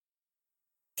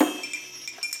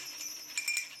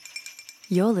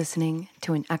You're listening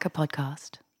to an ACCA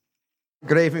podcast.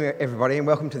 Good evening, everybody, and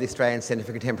welcome to the Australian Centre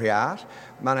for Contemporary Art.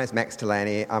 My name is Max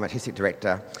Delaney. I'm Artistic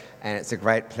Director, and it's a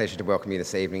great pleasure to welcome you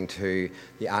this evening to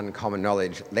the Uncommon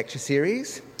Knowledge lecture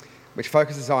series, which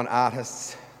focuses on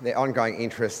artists, their ongoing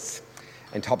interests,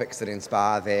 and topics that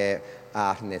inspire their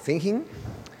art and their thinking.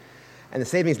 And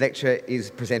this evening's lecture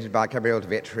is presented by Gabriele De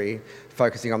Vetri,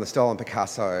 focusing on the stolen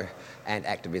Picasso and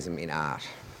activism in art.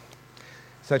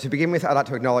 So to begin with, I'd like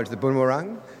to acknowledge the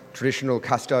Bunurong, traditional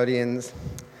custodians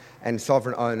and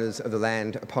sovereign owners of the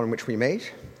land upon which we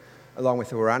meet, along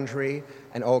with the Wurundjeri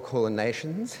and all Kulin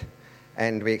nations,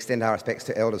 and we extend our respects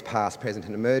to elders past, present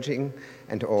and emerging,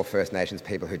 and to all First Nations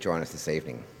people who join us this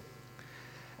evening.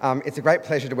 It's a great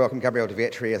pleasure to welcome Gabriele De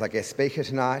Vetri as our guest speaker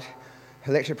tonight.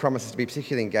 Her lecture promises to be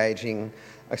particularly engaging,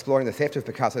 exploring the theft of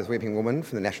Picasso's Weeping Woman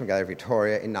from the National Gallery of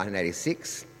Victoria in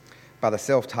 1986 by the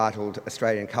self-titled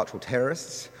Australian Cultural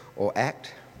Terrorists, or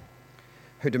ACT,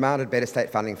 who demanded better state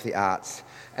funding for the arts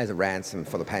as a ransom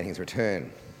for the painting's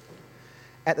return.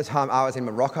 At the time, I was in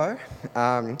Morocco,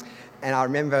 and I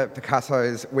remember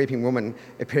Picasso's Weeping Woman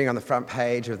appearing on the front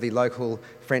page of the local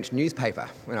French newspaper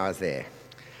when I was there,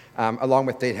 along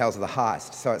with details of the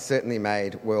heist, so it certainly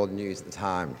made world news at the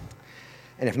time.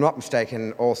 And if I'm not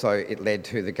mistaken, also it led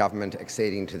to the government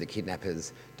acceding to the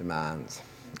kidnappers' demands,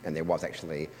 and there was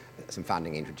actually some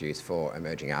funding introduced for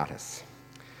emerging artists.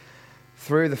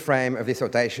 Through the frame of this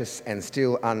audacious and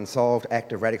still unsolved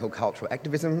act of radical cultural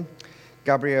activism,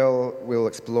 Gabriele will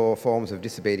explore forms of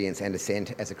disobedience and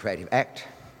dissent as a creative act,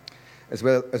 as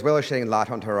well as shedding light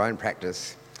onto her own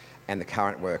practice and the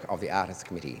current work of the Artists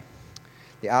Committee.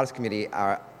 The Artists Committee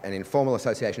are an informal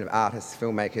association of artists,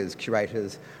 filmmakers,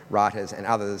 curators, writers and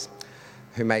others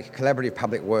who make collaborative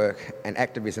public work and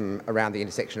activism around the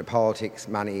intersection of politics,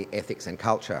 money, ethics and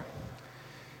culture.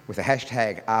 With the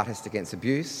hashtag Artists Against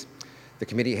Abuse, the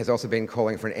committee has also been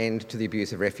calling for an end to the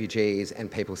abuse of refugees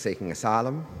and people seeking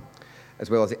asylum, as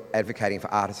well as advocating for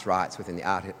artists' rights within the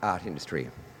art industry.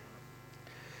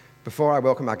 Before I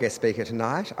welcome our guest speaker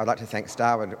tonight, I'd like to thank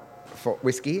Starward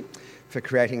Whisky for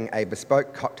creating a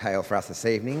bespoke cocktail for us this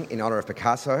evening in honour of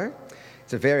Picasso.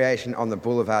 It's a variation on the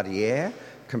Boulevardier,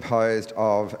 composed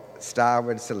of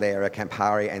Starward, Solera,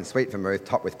 Campari and sweet vermouth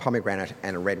topped with pomegranate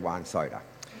and a red wine soda.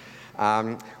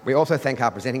 We also thank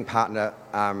our presenting partner,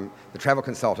 the travel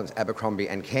consultants Abercrombie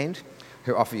and Kent,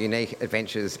 who offer unique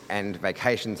adventures and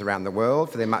vacations around the world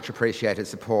for their much appreciated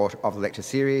support of the lecture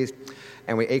series.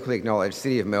 And we equally acknowledge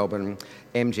City of Melbourne,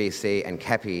 MGC and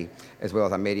Cappy, as well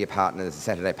as our media partners, the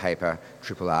Saturday Paper,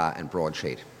 Triple R and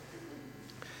Broadsheet.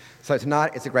 So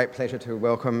tonight it's a great pleasure to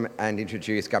welcome and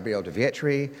introduce Gabriele De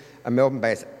Vetri, a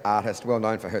Melbourne-based artist well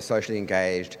known for her socially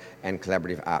engaged and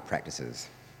collaborative art practices.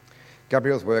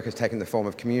 Gabriele's work has taken the form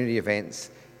of community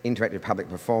events, interactive public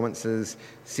performances,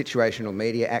 situational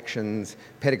media actions,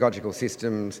 pedagogical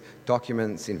systems,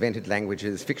 documents, invented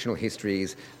languages, fictional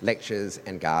histories, lectures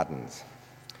and gardens.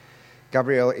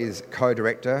 Gabriele is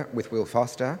co-director with Will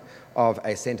Foster of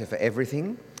A Centre for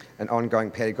Everything, an ongoing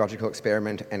pedagogical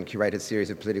experiment and curated series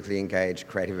of politically engaged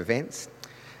creative events.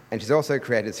 And she's also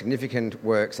created significant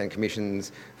works and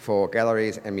commissions for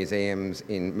galleries and museums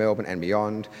in Melbourne and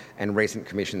beyond, and recent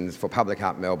commissions for Public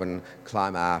Art Melbourne,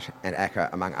 Climb Art and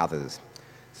ACCA, among others.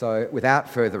 So without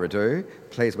further ado,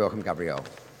 please welcome Gabriele.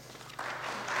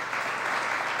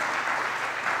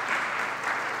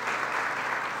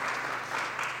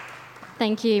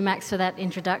 Thank you, Max, for that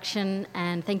introduction,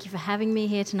 and thank you for having me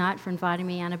here tonight, for inviting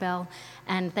me, Annabelle,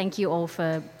 and thank you all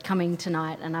for coming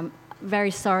tonight. And I'm very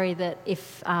sorry that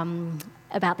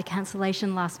about the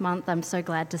cancellation last month. I'm so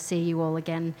glad to see you all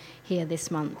again here this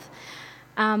month.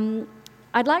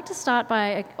 I'd like to start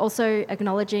by also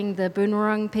acknowledging the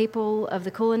Bunurong people of the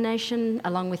Kulin Nation,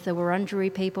 along with the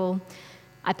Wurundjeri people.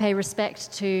 I pay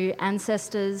respect to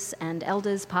ancestors and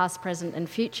elders, past, present and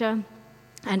future,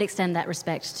 and extend that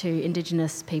respect to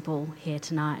Indigenous people here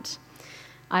tonight.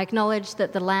 I acknowledge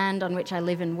that the land on which I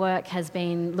live and work has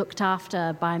been looked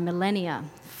after by millennia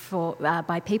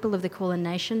by people of the Kulin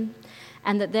Nation,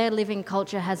 and that their living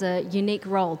culture has a unique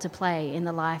role to play in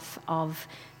the life of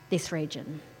this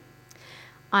region.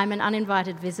 I'm an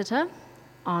uninvited visitor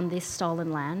on this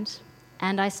stolen land,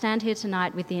 and I stand here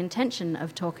tonight with the intention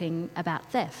of talking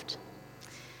about theft,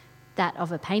 that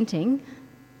of a painting.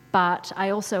 But I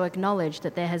also acknowledge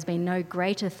that there has been no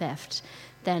greater theft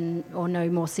or no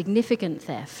more significant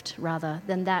theft, rather,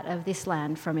 than that of this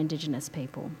land from Indigenous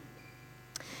people.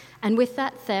 And with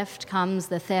that theft comes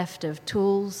the theft of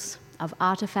tools, of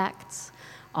artefacts,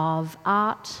 of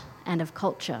art and of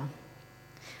culture,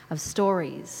 of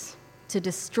stories, to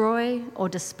destroy or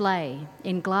display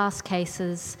in glass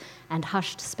cases and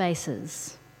hushed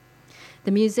spaces.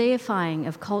 the museifying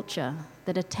of culture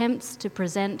that attempts to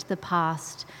present the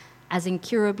past as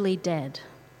incurably dead.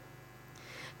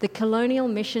 The colonial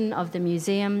mission of the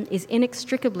museum is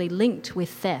inextricably linked with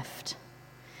theft.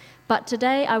 But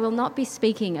today I will not be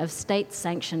speaking of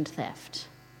state-sanctioned theft,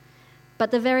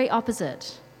 but the very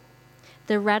opposite,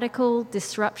 the radical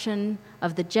disruption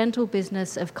of the gentle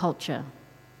business of culture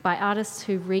by artists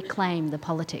who reclaim the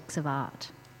politics of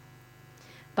art.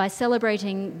 By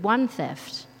celebrating one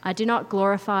theft, I do not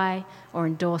glorify or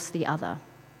endorse the other.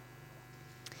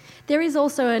 There is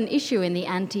also an issue in the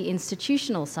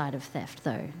anti-institutional side of theft,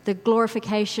 though. The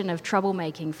glorification of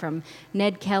troublemaking from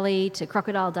Ned Kelly to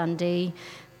Crocodile Dundee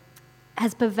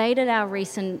has pervaded our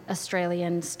recent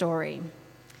Australian story.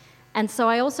 And so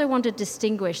I also want to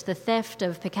distinguish the theft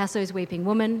of Picasso's Weeping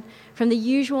Woman from the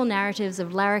usual narratives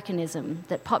of larrikinism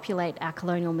that populate our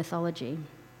colonial mythology.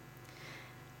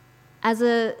 As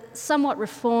a somewhat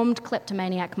reformed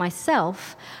kleptomaniac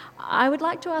myself, I would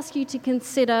like to ask you to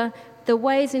consider the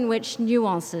ways in which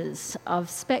nuances of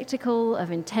spectacle,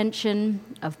 of intention,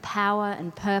 of power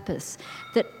and purpose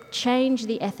that change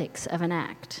the ethics of an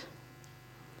act.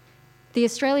 The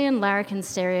Australian larrikin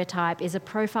stereotype is a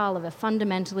profile of a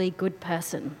fundamentally good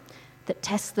person that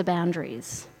tests the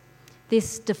boundaries.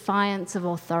 This defiance of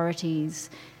authorities,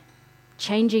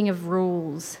 changing of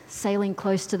rules, sailing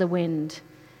close to the wind,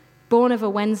 born of a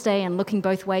Wednesday and looking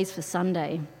both ways for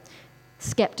Sunday,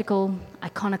 sceptical,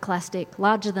 iconoclastic,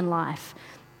 larger than life.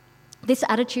 This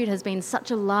attitude has been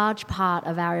such a large part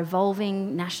of our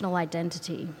evolving national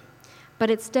identity, but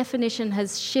its definition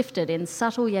has shifted in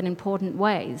subtle yet important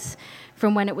ways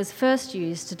from when it was first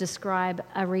used to describe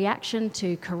a reaction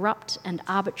to corrupt and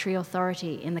arbitrary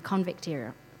authority in the convict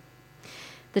era.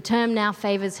 The term now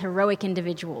favours heroic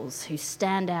individuals who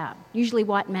stand out, usually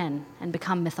white men, and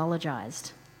become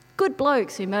mythologised. Good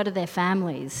blokes who murder their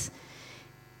families.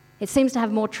 It seems to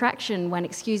have more traction when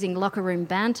excusing locker room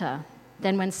banter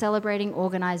than when celebrating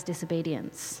organised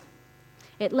disobedience.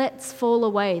 It lets fall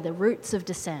away the roots of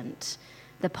dissent,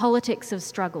 the politics of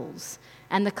struggles,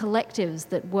 and the collectives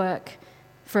that work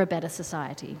for a better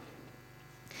society.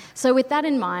 So with that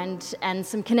in mind, and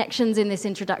some connections in this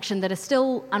introduction that are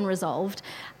still unresolved,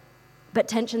 but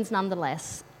tensions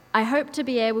nonetheless, I hope to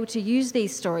be able to use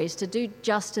these stories to do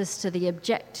justice to the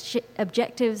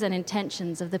objectives and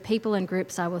intentions of the people and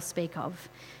groups I will speak of,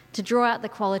 to draw out the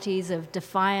qualities of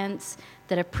defiance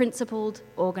that are principled,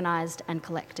 organised and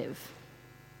collective.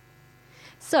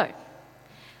 So,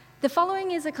 the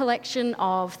following is a collection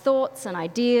of thoughts and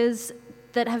ideas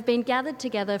that have been gathered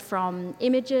together from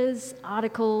images,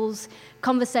 articles,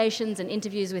 conversations and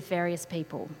interviews with various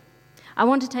people. I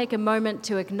want to take a moment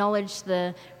to acknowledge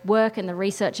the work and the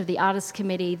research of the Artists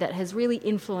Committee that has really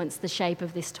influenced the shape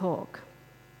of this talk.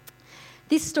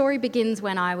 This story begins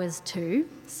when I was 2,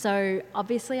 so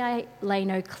obviously I lay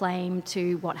no claim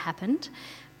to what happened,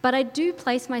 but I do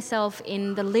place myself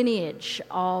in the lineage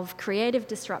of creative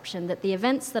disruption that the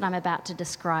events that I'm about to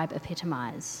describe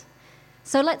epitomise.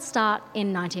 So let's start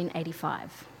in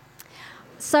 1985.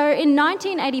 So in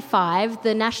 1985,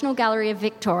 the National Gallery of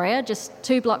Victoria, just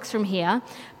 2 blocks from here,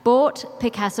 bought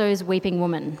Picasso's Weeping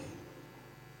Woman.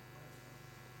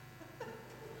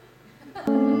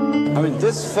 I mean,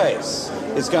 this face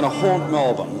is going to haunt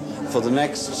Melbourne for the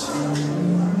next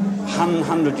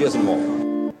 100 years and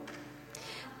more.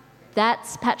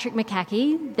 That's Patrick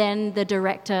McCaughey, then the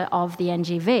director of the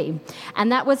NGV.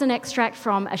 And that was an extract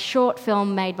from a short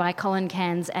film made by Colin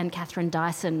Cairns and Catherine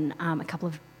Dyson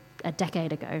a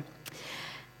decade ago.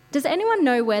 Does anyone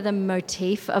know where the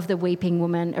motif of the Weeping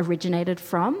Woman originated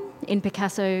from in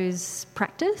Picasso's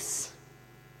practice?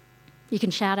 You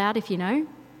can shout out if you know.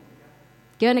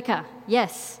 Guernica,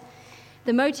 yes.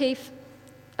 The motif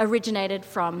originated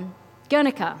from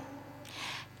Guernica.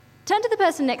 Turn to the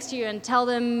person next to you and tell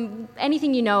them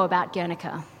anything you know about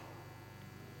Guernica.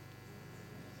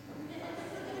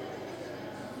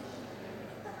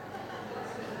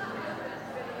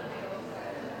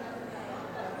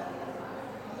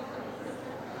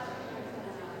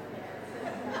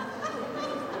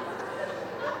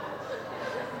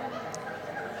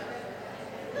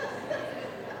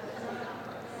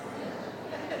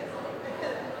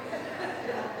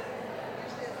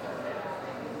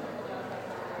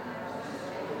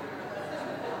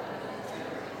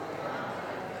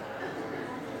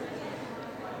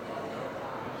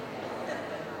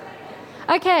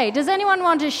 Okay, does anyone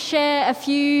want to share a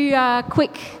few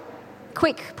quick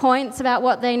points about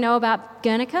what they know about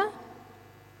Guernica?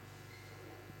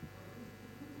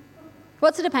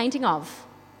 What's it a painting of?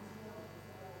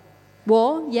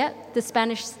 War, yeah, the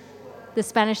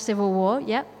Spanish Civil War,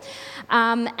 yeah.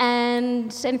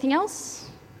 And anything else?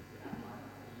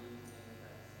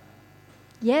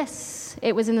 Yes,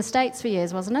 it was in the States for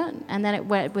years, wasn't it? And then it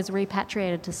was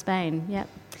repatriated to Spain, yep.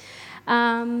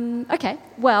 Okay,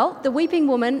 well, The Weeping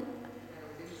Woman...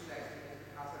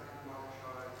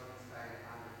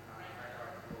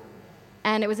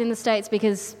 And it was in the States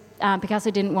because Picasso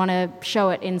didn't want to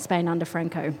show it in Spain under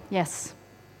Franco, yes.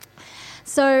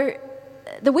 So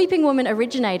The Weeping Woman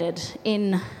originated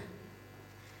in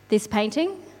this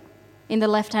painting in the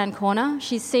left-hand corner.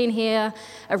 She's seen here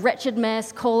a wretched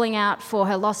mess calling out for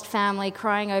her lost family,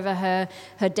 crying over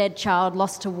her dead child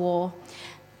lost to war.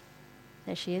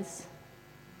 There she is.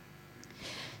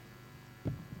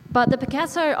 But the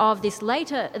Picasso of this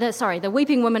the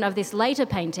Weeping Woman of this later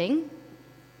painting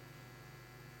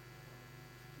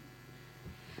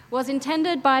was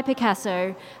intended by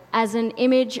Picasso as an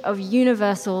image of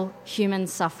universal human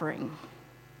suffering.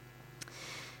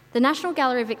 The National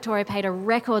Gallery of Victoria paid a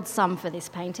record sum for this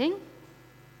painting,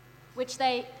 which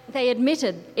they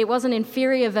admitted it was an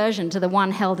inferior version to the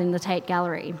one held in the Tate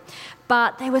Gallery.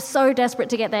 But they were so desperate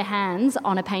to get their hands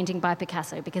on a painting by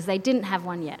Picasso because they didn't have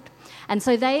one yet. And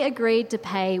so they agreed to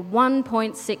pay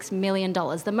 $1.6 million,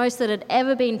 the most that had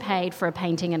ever been paid for a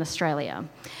painting in Australia.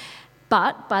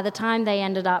 But by the time they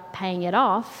ended up paying it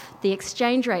off, the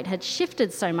exchange rate had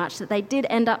shifted so much that they did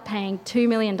end up paying $2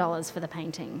 million for the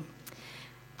painting.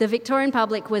 The Victorian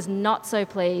public was not so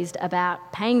pleased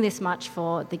about paying this much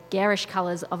for the garish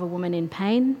colours of a woman in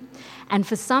pain, and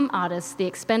for some artists, the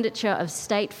expenditure of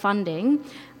state funding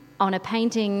on a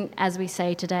painting, as we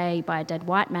say today, by a dead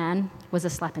white man, was a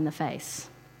slap in the face.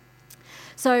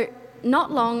 So,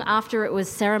 not long after it was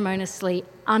ceremoniously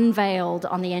unveiled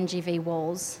on the NGV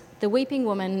walls, The Weeping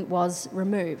Woman was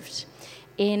removed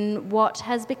in what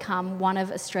has become one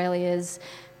of Australia's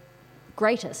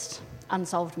greatest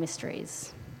unsolved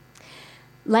mysteries.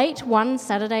 Late one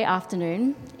Saturday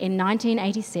afternoon in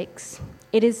 1986,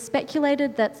 it is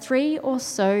speculated that 3 or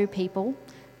so people,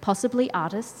 possibly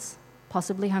artists,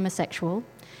 possibly homosexual,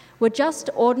 were just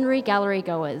ordinary gallery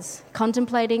goers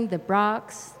contemplating the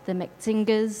Braques, the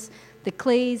Metzingers, the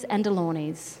Clees and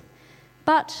Delauneys.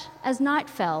 But as night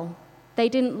fell, they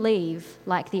didn't leave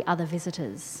like the other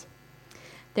visitors.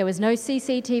 There was no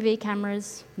CCTV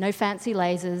cameras, no fancy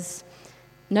lasers,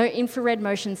 no infrared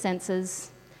motion sensors.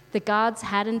 The guards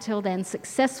had until then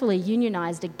successfully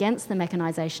unionised against the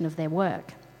mechanisation of their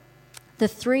work. The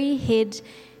 3 hid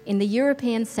in the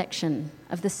European section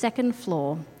of the second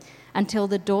floor until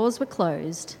the doors were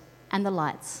closed and the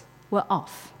lights were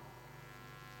off.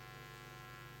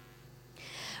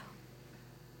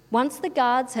 Once the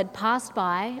guards had passed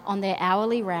by on their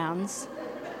hourly rounds,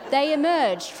 they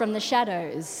emerged from the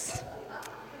shadows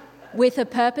with a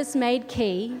purpose-made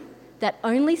key that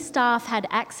only staff had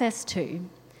access to.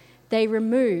 They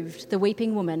removed the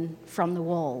Weeping Woman from the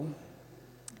wall.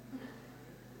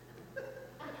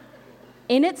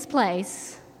 In its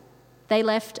place, they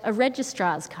left a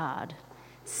registrar's card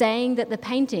saying that the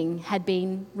painting had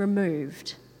been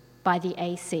removed by the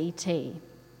ACT.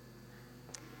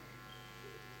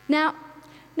 Now,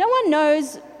 no one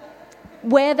knows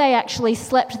where they actually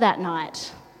slept that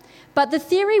night, but the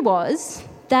theory was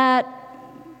that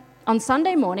on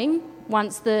Sunday morning,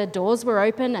 once the doors were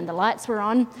open and the lights were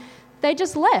on, they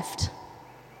just left,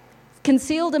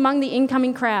 concealed among the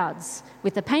incoming crowds,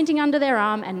 with the painting under their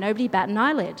arm and nobody bat an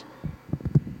eyelid.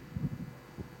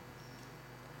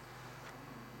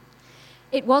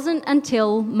 It wasn't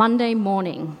until Monday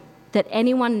morning that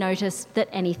anyone noticed that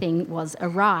anything was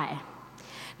awry.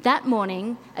 That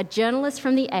morning, a journalist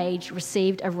from The Age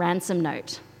received a ransom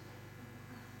note.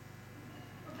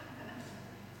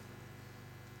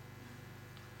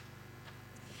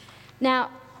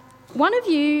 Now, one of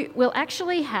you will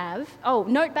actually have...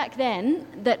 note back then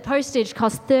that postage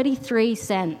cost 33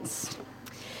 cents.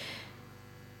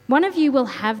 One of you will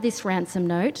have this ransom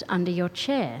note under your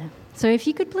chair. So if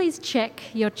you could please check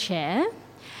your chair.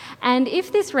 And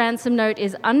if this ransom note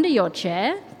is under your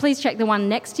chair, please check the one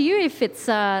next to you if it's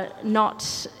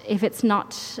not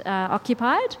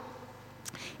occupied.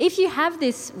 If you have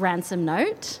this ransom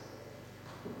note,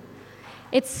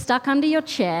 it's stuck under your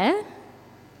chair.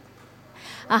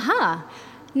 Aha.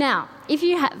 Now, if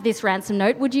you have this ransom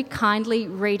note, would you kindly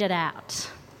read it out?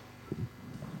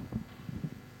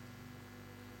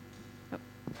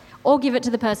 Or give it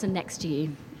to the person next to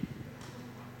you.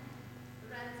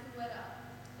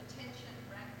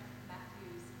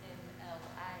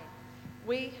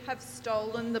 We have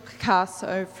stolen the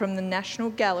Picasso from the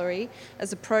National Gallery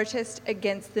as a protest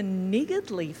against the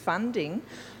niggardly funding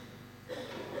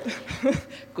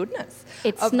goodness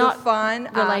it's of not the fine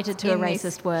related arts to a in racist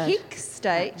this word. hick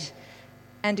state,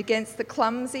 and against the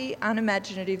clumsy,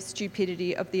 unimaginative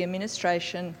stupidity of the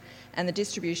administration and the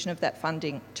distribution of that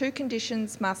funding. 2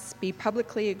 conditions must be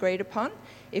publicly agreed upon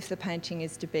if the painting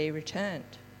is to be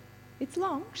returned. It's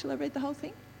long. Shall I read the whole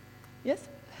thing? Yes?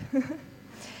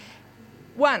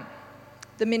 1.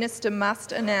 The Minister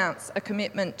must announce a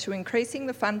commitment to increasing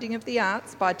the funding of the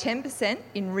arts by 10%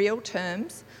 in real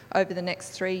terms over the next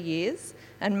 3 years,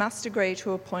 and must agree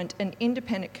to appoint an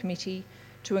independent committee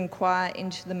to inquire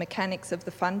into the mechanics of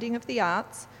the funding of the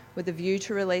arts with a view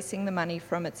to releasing the money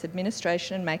from its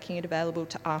administration and making it available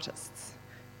to artists.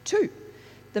 2.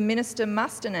 The Minister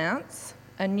must announce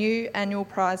a new annual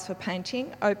prize for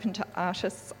painting open to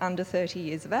artists under 30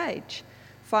 years of age.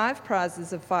 5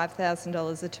 prizes of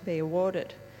 $5,000 are to be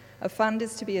awarded. A fund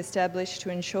is to be established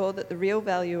to ensure that the real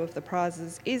value of the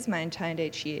prizes is maintained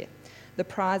each year. The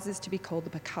prize is to be called the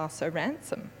Picasso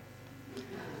Ransom.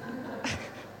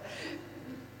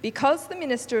 Because the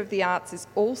Minister of the Arts is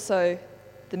also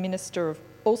Minister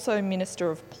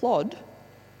of Plod.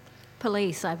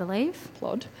 Police, I believe.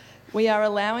 Plod. We are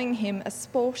allowing him a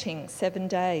sporting 7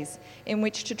 days in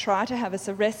which to try to have us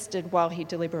arrested while he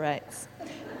deliberates.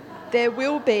 There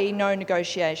will be no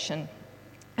negotiation.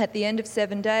 At the end of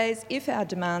 7 days, if our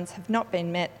demands have not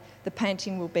been met, the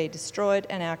painting will be destroyed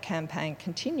and our campaign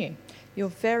continue. Your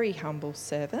very humble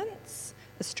servants,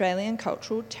 Australian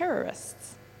cultural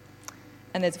terrorists.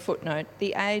 And there's a footnote.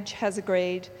 The Age has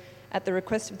agreed, at the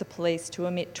request of the police, to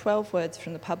omit 12 words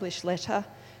from the published letter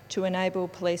to enable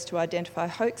police to identify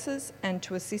hoaxes and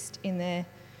to assist in their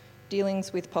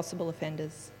dealings with possible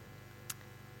offenders.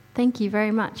 Thank you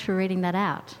very much for reading that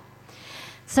out.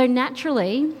 So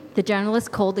naturally, the journalists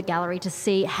called the gallery to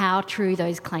see how true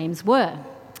those claims were.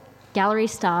 Gallery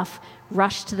staff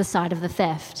rushed to the site of the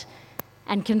theft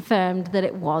and confirmed that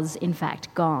it was in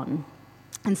fact gone.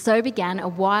 And so began a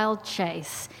wild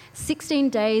chase. 16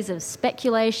 days of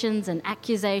speculations and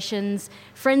accusations,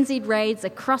 frenzied raids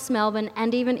across Melbourne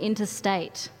and even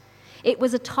interstate. It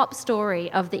was a top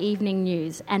story of the evening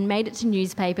news and made it to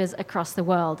newspapers across the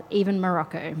world, even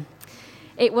Morocco.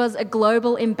 It was a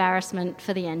global embarrassment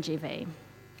for the NGV.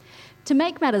 To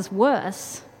make matters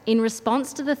worse, in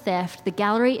response to the theft, the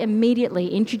gallery immediately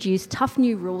introduced tough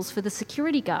new rules for the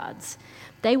security guards.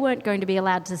 They weren't going to be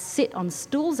allowed to sit on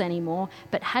stools anymore,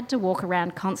 but had to walk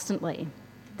around constantly.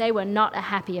 They were not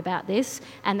happy about this,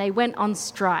 and they went on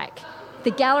strike.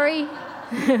 The gallery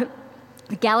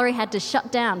had to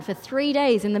shut down for 3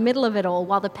 days in the middle of it all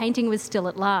while the painting was still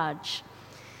at large.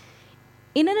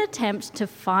 In an attempt to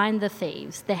find the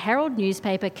thieves, the Herald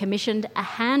newspaper commissioned a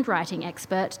handwriting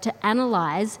expert to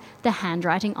analyse the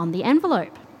handwriting on the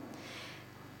envelope.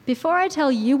 Before I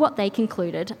tell you what they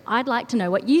concluded, I'd like to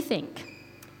know what you think.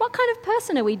 What kind of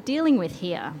person are we dealing with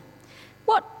here?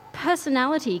 What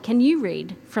personality can you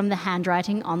read from the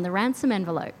handwriting on the ransom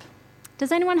envelope?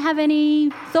 Does anyone have any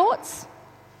thoughts?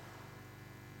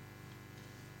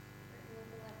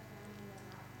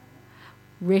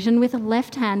 Written with a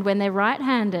left hand when they're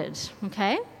right-handed,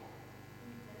 okay?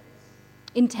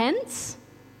 Intense,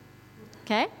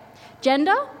 okay?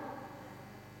 Gender?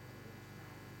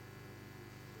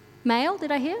 Male,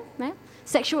 did I hear? Male?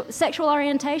 Sexual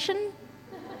orientation?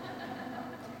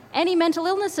 Any mental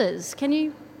illnesses? Can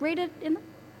you read it in the...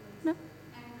 No?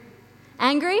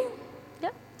 Angry?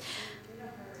 Yep.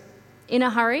 In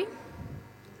a hurry?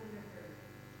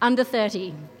 Under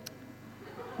 30.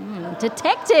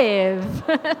 Detective.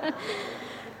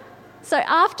 So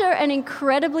after an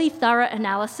incredibly thorough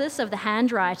analysis of the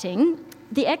handwriting,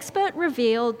 the expert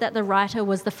revealed that the writer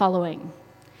was the following: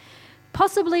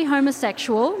 possibly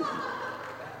homosexual,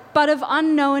 but of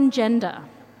unknown gender,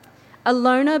 a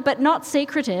loner but not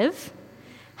secretive,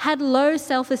 had low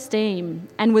self-esteem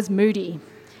and was moody,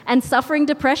 and suffering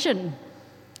depression,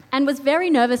 and was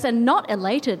very nervous and not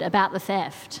elated about the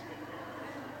theft.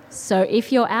 So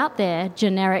if you're out there,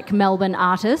 generic Melbourne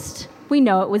artist, we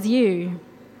know it was you.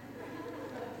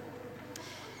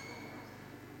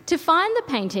 To find the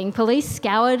painting, police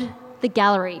scoured the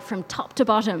gallery from top to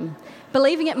bottom,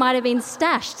 believing it might have been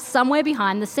stashed somewhere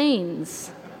behind the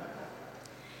scenes.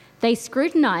 They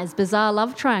scrutinised bizarre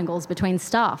love triangles between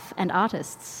staff and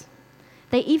artists.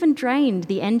 They even drained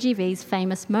the NGV's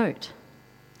famous moat.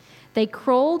 They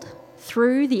crawled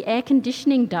through the air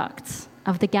conditioning ducts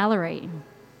of the gallery.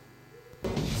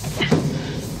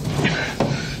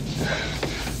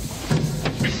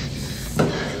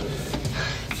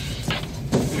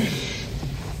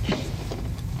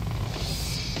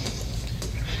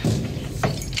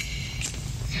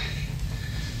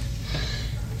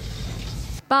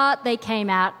 But they came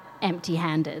out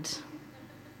empty-handed.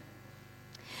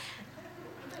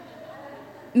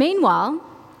 Meanwhile,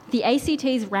 the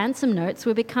ACT's ransom notes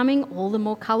were becoming all the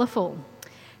more colourful.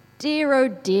 Dear, oh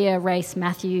dear, Race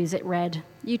Matthews, it read.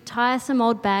 You tiresome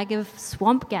old bag of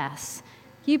swamp gas.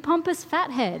 You pompous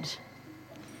fathead.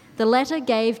 The letter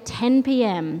gave 10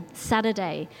 p.m.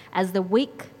 Saturday as the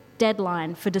week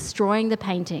deadline for destroying the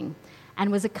painting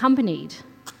and was accompanied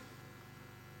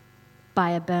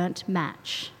by a burnt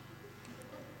match.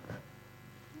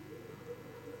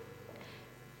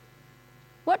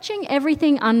 Watching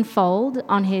everything unfold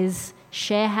on his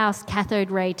sharehouse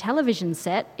cathode ray television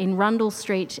set in Rundle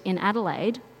Street in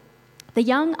Adelaide, the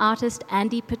young artist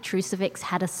Andy Petrusevics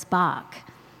had a spark.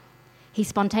 He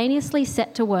spontaneously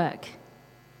set to work,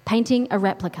 painting a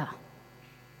replica.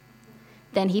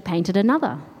 Then he painted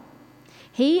another.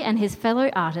 He and his fellow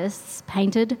artists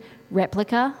painted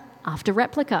replica after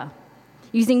replica,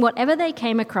 using whatever they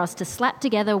came across to slap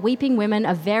together weeping women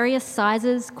of various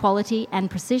sizes, quality, and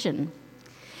precision.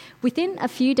 Within a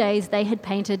few days, they had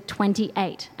painted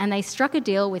 28, and they struck a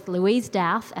deal with Louise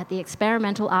Douth at the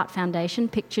Experimental Art Foundation,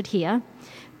 pictured here,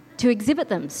 to exhibit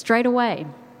them straight away.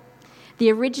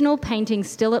 The original painting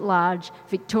still at large,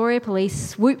 Victoria Police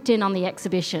swooped in on the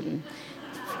exhibition,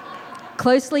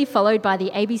 closely followed by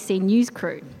the ABC News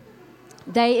crew.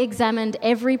 They examined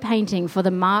every painting for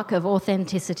the mark of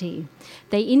authenticity.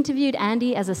 They interviewed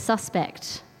Andy as a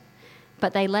suspect,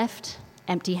 but they left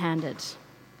empty-handed.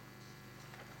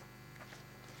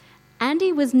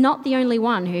 Andy was not the only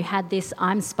one who had this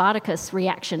I'm Spartacus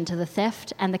reaction to the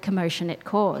theft and the commotion it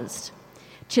caused.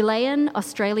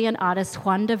 Chilean-Australian artist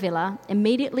Juan de Villa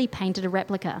immediately painted a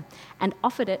replica and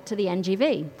offered it to the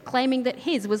NGV, claiming that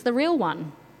his was the real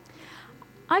one.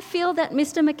 I feel that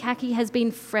Mr. McCaughey has been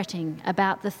fretting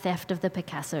about the theft of the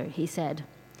Picasso, he said.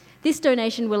 This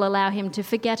donation will allow him to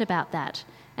forget about that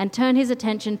and turn his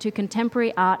attention to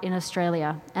contemporary art in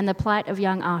Australia and the plight of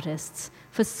young artists,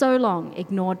 for so long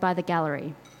ignored by the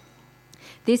gallery.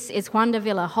 This is Juan de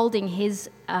Villa holding his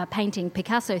painting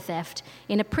Picasso Theft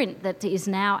in a print that is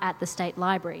now at the State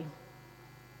Library.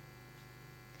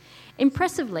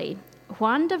 Impressively,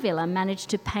 Juan de Villa managed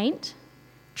to paint,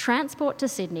 transport to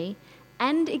Sydney,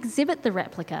 and exhibit the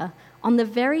replica on the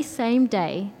very same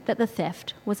day that the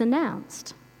theft was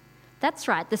announced. That's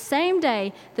right, the same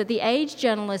day that the Age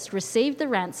journalist received the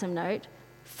ransom note,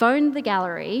 phoned the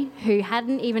gallery, who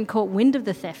hadn't even caught wind of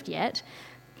the theft yet.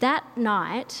 That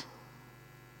night,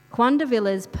 Juan de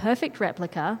Villa's perfect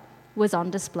replica was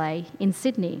on display in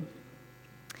Sydney.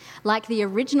 Like the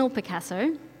original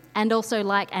Picasso, and also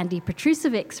like Andy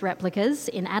Petrusevics' replicas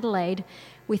in Adelaide,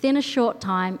 within a short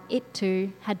time, it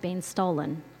too had been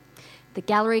stolen. The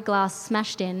gallery glass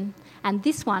smashed in, and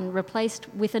this one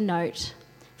replaced with a note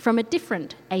from a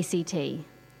different ACT,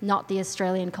 not the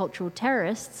Australian cultural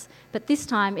terrorists, but this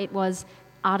time it was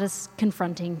artists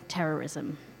confronting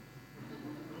terrorism.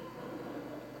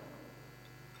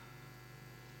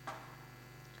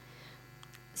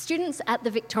 Students at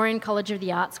the Victorian College of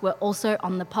the Arts were also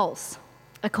on the pulse.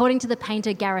 According to the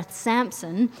painter Gareth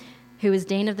Sampson, who was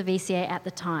Dean of the VCA at the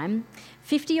time,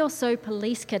 50 or so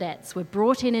police cadets were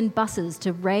brought in buses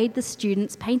to raid the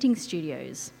students' painting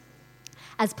studios.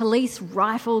 As police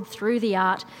rifled through the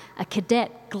art, a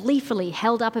cadet gleefully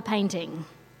held up a painting.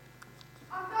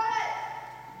 "I've got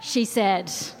it," she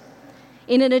said.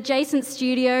 In an adjacent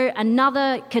studio,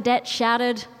 another cadet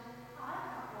shouted, "I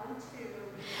have one too,"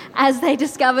 as they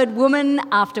discovered woman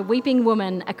after weeping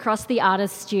woman across the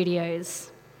artist's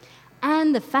studios.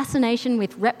 And the fascination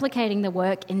with replicating the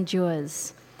work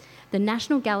endures. The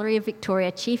National Gallery of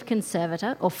Victoria Chief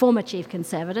Conservator, or former Chief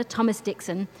Conservator, Thomas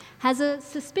Dixon, has a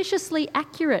suspiciously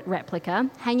accurate replica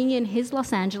hanging in his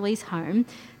Los Angeles home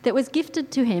that was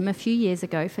gifted to him a few years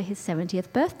ago for his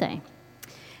 70th birthday.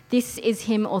 This is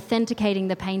him authenticating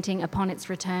the painting upon its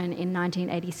return in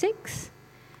 1986,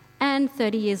 and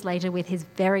 30 years later with his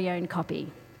very own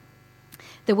copy.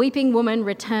 The weeping woman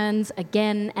returns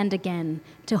again and again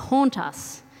to haunt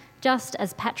us, just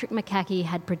as Patrick McCaughey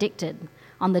had predicted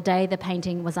on the day the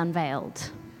painting was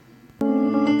unveiled.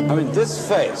 I mean, this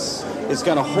face is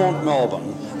going to haunt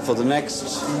Melbourne for the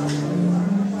next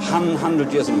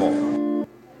 100 years and more.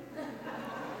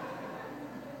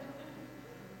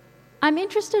 I'm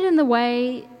interested in the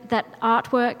way that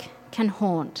artwork can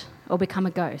haunt or become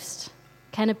a ghost,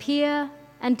 can appear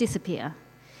and disappear,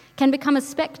 can become a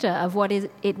spectre of what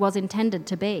it was intended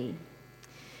to be.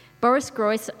 Boris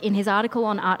Groys, in his article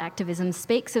on art activism,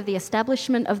 speaks of the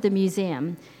establishment of the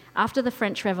museum after the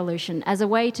French Revolution as a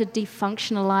way to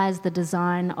defunctionalise the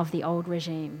design of the old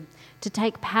regime, to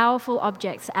take powerful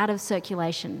objects out of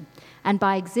circulation, and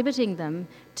by exhibiting them,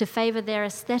 to favour their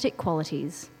aesthetic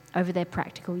qualities over their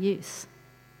practical use.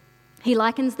 He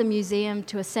likens the museum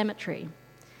to a cemetery,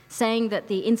 saying that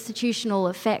the institutional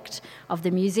effect of the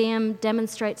museum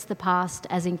demonstrates the past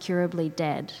as incurably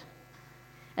dead.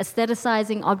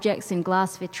 Aestheticizing objects in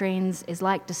glass vitrines is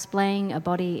like displaying a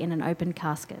body in an open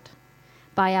casket.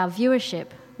 By our viewership,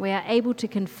 we are able to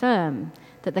confirm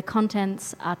that the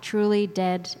contents are truly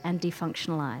dead and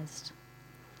defunctionalized.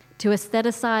 To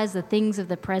aestheticize the things of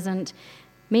the present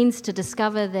means to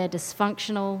discover their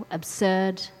dysfunctional,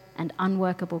 absurd, and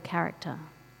unworkable character.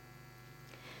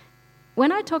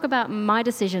 When I talk about my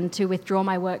decision to withdraw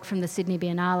my work from the Sydney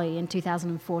Biennale in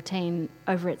 2014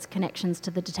 over its connections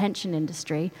to the detention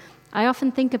industry, I often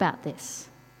think about this,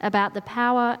 about the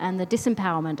power and the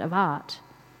disempowerment of art,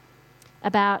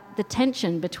 about the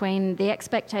tension between the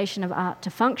expectation of art to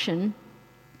function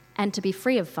and to be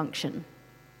free of function.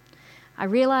 I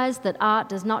realise that art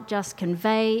does not just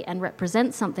convey and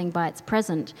represent something by its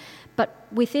present, but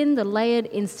within the layered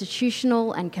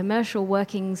institutional and commercial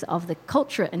workings of the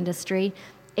culture industry,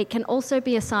 it can also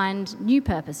be assigned new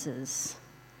purposes.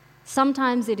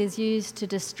 Sometimes it is used to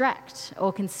distract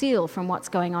or conceal from what's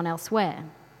going on elsewhere.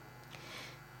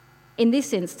 In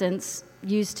this instance,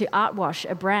 used to artwash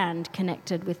a brand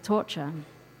connected with torture.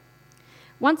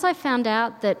 Once I found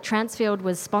out that Transfield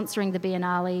was sponsoring the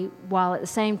Biennale while at the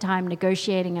same time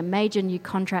negotiating a major new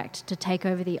contract to take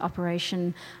over the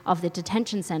operation of the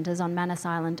detention centres on Manus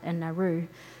Island and Nauru,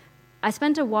 I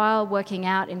spent a while working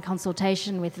out in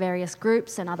consultation with various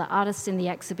groups and other artists in the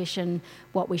exhibition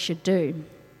what we should do.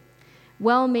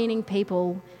 Well-meaning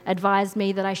people advised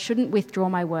me that I shouldn't withdraw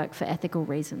my work for ethical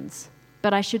reasons,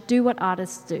 but I should do what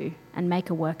artists do and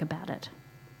make a work about it.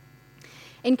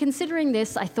 In considering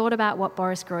this, I thought about what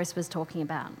Boris Groys was talking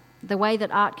about, the way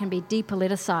that art can be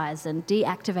depoliticised and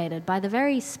deactivated by the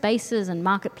very spaces and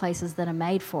marketplaces that are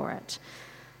made for it.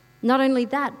 Not only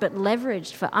that, but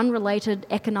leveraged for unrelated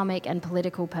economic and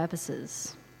political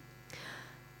purposes.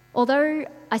 Although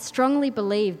I strongly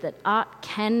believe that art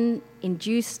can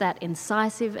induce that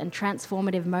incisive and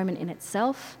transformative moment in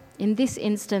itself, in this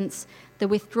instance, the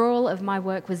withdrawal of my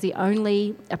work was the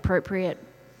only appropriate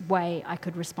way I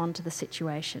could respond to the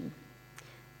situation.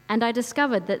 And I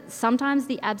discovered that sometimes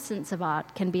the absence of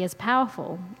art can be as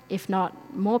powerful, if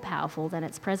not more powerful, than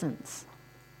its presence.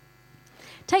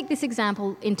 Take this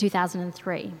example in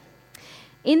 2003.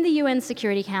 In the UN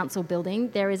Security Council building,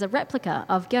 there is a replica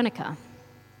of Guernica,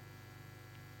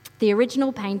 the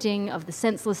original painting of the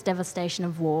senseless devastation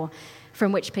of war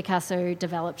from which Picasso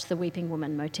developed the Weeping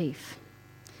Woman motif.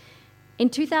 In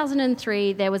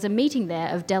 2003, there was a meeting there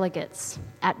of delegates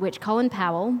at which Colin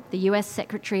Powell, the US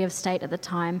Secretary of State at the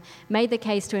time, made the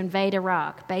case to invade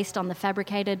Iraq based on the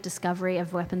fabricated discovery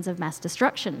of weapons of mass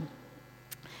destruction.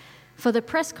 For the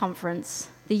press conference,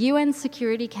 the UN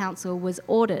Security Council was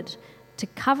ordered to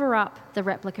cover up the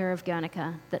replica of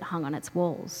Guernica that hung on its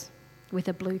walls with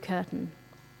a blue curtain.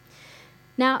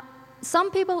 Now, some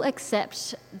people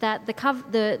accept that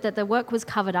the work was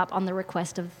covered up on the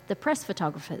request of the press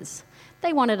photographers.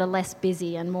 They wanted a less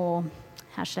busy and more,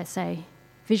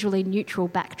 visually neutral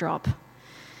backdrop.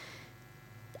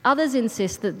 Others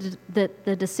insist that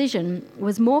the decision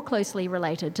was more closely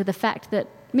related to the fact that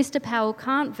Mr. Powell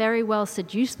can't very well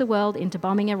seduce the world into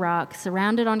bombing Iraq,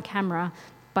 surrounded on camera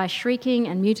by shrieking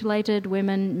and mutilated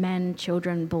women, men,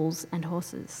 children, bulls, and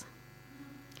horses.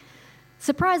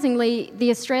 Surprisingly,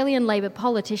 the Australian Labor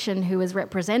politician who was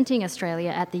representing Australia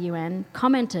at the UN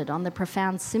commented on the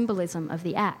profound symbolism of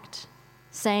the act,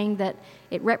 saying that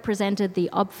it represented the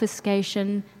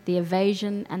obfuscation, the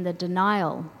evasion, and the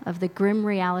denial of the grim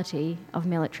reality of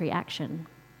military action.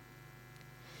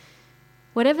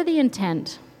 Whatever the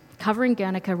intent, covering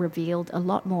Guernica revealed a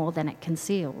lot more than it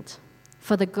concealed.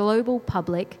 For the global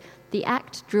public, the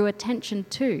act drew attention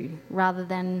to, rather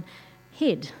than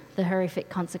hid, the horrific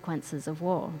consequences of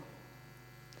war.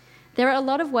 There are a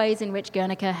lot of ways in which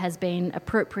Guernica has been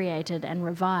appropriated and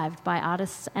revived by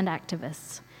artists and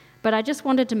activists, but I just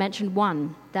wanted to mention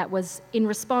one that was in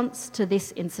response to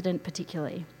this incident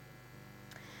particularly.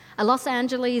 A Los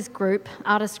Angeles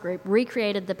artist group,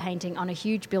 recreated the painting on a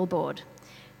huge billboard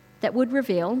that would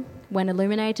reveal, when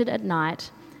illuminated at night,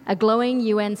 a glowing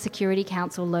UN Security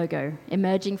Council logo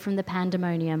emerging from the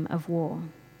pandemonium of war.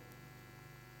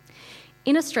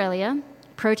 In Australia,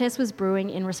 protest was brewing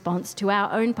in response to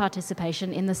our own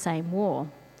participation in the same war.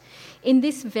 In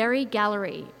this very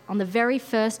gallery, on the very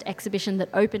first exhibition that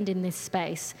opened in this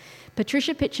space,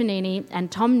 Patricia Piccinini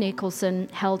and Tom Nicholson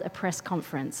held a press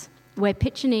conference where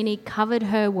Piccinini covered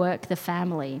her work, The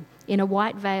Family, in a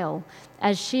white veil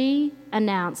as she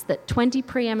announced that 20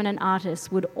 preeminent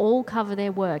artists would all cover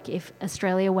their work if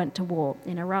Australia went to war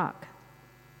in Iraq.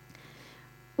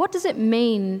 What does it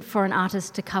mean for an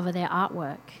artist to cover their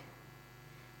artwork?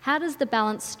 How does the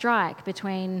balance strike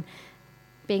between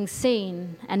being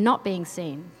seen and not being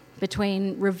seen,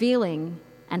 between revealing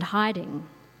and hiding?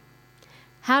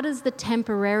 How does the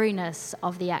temporariness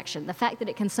of the action, the fact that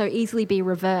it can so easily be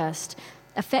reversed,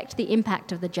 affect the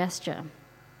impact of the gesture?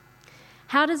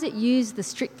 How does it use the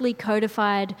strictly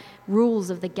codified rules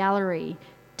of the gallery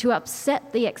to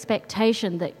upset the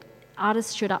expectation that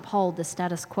artists should uphold the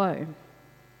status quo?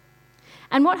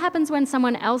 And what happens when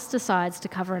someone else decides to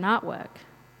cover an artwork?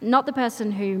 Not the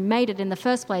person who made it in the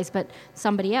first place, but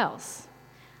somebody else.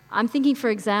 I'm thinking,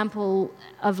 for example,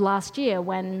 of last year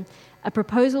when a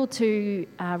proposal to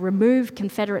remove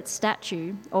Confederate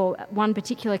statue, or one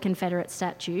particular Confederate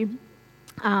statue,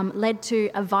 led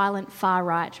to a violent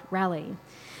far-right rally.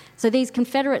 So these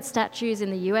Confederate statues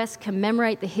in the US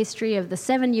commemorate the history of the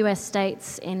 7 US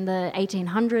states in the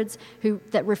 1800s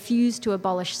that refused to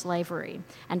abolish slavery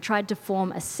and tried to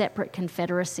form a separate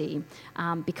confederacy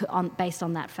based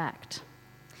on that fact.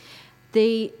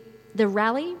 The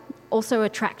rally also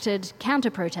attracted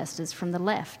counter-protesters from the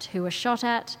left who were shot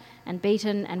at and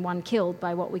beaten and one killed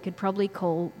by what we could probably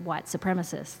call white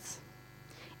supremacists.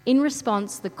 In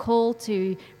response, the call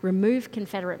to remove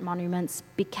Confederate monuments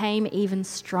became even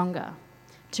stronger,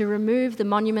 to remove the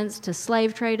monuments to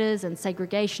slave traders and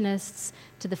segregationists,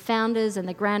 to the founders and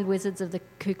the grand wizards of the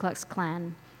Ku Klux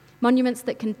Klan, monuments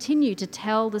that continue to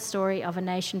tell the story of a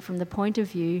nation from the point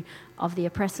of view of the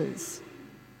oppressors.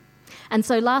 And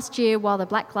so last year, while the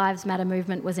Black Lives Matter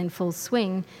movement was in full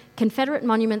swing, Confederate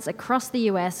monuments across the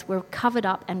US were covered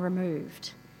up and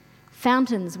removed.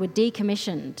 Fountains were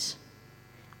decommissioned.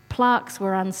 Plaques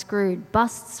were unscrewed,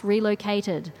 busts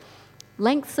relocated,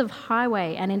 lengths of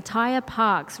highway and entire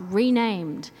parks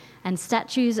renamed, and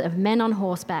statues of men on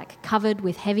horseback covered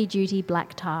with heavy-duty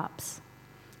black tarps.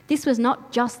 This was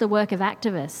not just the work of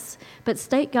activists, but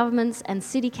state governments and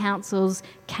city councils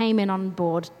came in on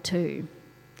board too.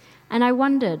 And I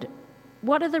wondered,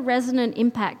 what are the resonant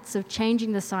impacts of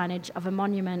changing the signage of a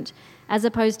monument as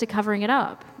opposed to covering it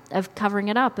up, of covering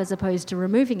it up as opposed to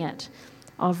removing it,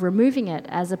 of removing it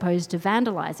as opposed to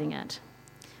vandalising it?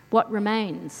 What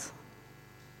remains?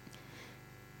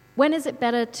 When is it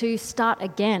better to start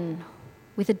again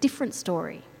with a different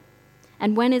story?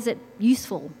 And when is it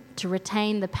useful to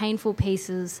retain the painful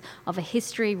pieces of a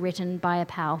history written by a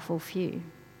powerful few?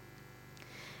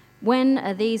 When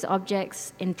are these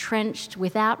objects entrenched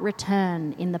without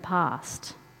return in the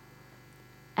past?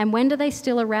 And when do they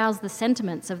still arouse the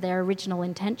sentiments of their original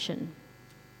intention?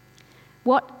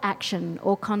 What action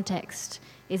or context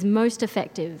is most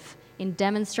effective in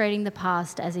demonstrating the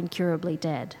past as incurably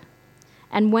dead?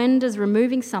 And when does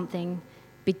removing something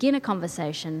begin a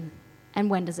conversation, and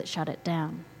when does it shut it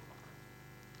down?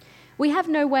 We have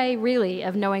no way, really,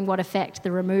 of knowing what effect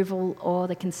the removal or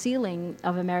the concealing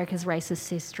of America's racist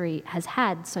history has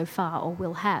had so far or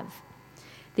will have.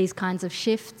 These kinds of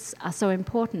shifts are so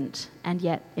important and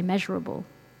yet immeasurable.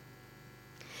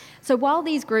 So while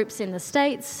these groups in the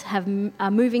States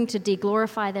are moving to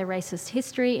deglorify their racist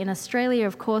history, in Australia,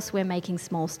 of course, we're making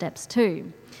small steps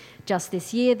too. Just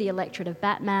this year, the electorate of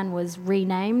Batman was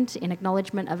renamed in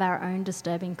acknowledgement of our own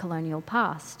disturbing colonial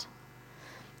past.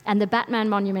 And the Batman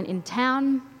monument in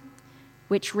town,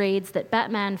 which reads that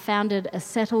Batman founded a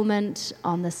settlement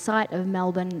on the site of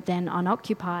Melbourne then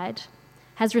unoccupied,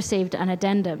 has received an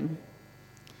addendum.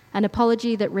 An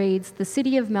apology that reads, "The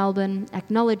City of Melbourne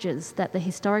acknowledges that the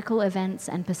historical events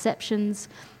and perceptions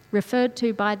referred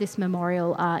to by this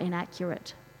memorial are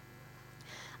inaccurate.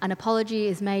 An apology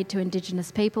is made to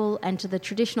Indigenous people and to the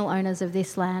traditional owners of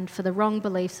this land for the wrong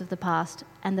beliefs of the past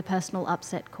and the personal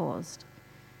upset caused."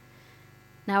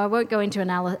 Now, I won't go into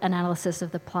analysis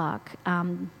of the plaque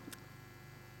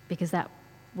because that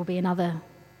will be another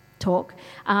talk.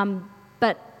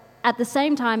 But at the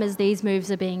same time as these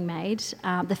moves are being made,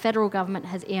 the federal government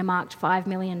has earmarked $5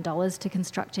 million to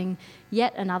constructing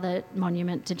yet another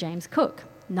monument to James Cook,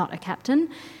 not a captain,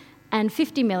 and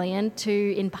 $50 million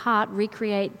to, in part,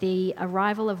 recreate the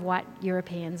arrival of white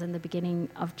Europeans and the beginning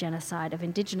of genocide of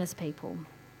Indigenous people.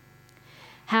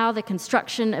 How the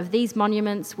construction of these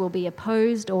monuments will be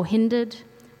opposed or hindered,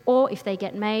 or if they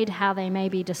get made, how they may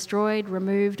be destroyed,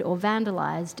 removed, or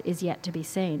vandalised is yet to be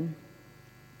seen.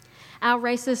 Our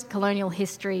racist colonial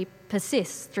history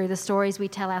persists through the stories we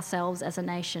tell ourselves as a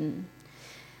nation.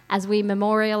 As we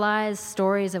memorialise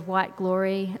stories of white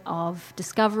glory, of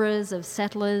discoverers, of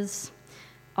settlers,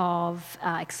 of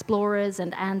explorers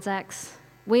and Anzacs,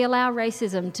 we allow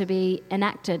racism to be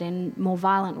enacted in more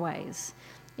violent ways,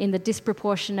 in the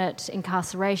disproportionate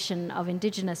incarceration of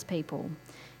Indigenous people,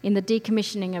 in the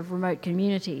decommissioning of remote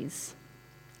communities,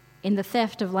 in the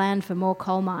theft of land for more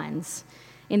coal mines,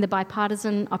 in the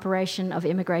bipartisan operation of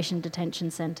immigration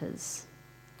detention centres.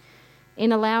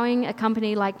 In allowing a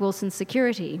company like Wilson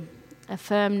Security, a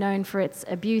firm known for its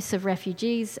abuse of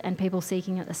refugees and people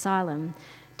seeking asylum,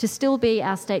 to still be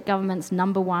our state government's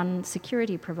 #1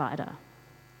 security provider.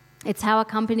 It's how a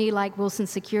company like Wilson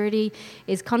Security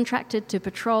is contracted to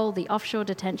patrol the offshore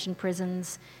detention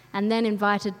prisons and then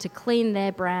invited to clean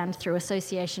their brand through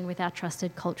association with our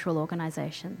trusted cultural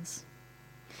organisations.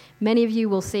 Many of you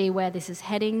will see where this is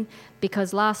heading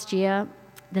because last year,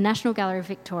 the National Gallery of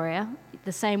Victoria,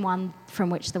 the same one from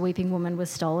which the Weeping Woman was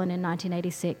stolen in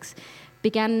 1986,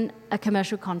 began a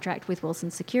commercial contract with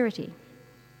Wilson Security.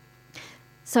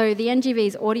 So the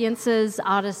NGV's audiences,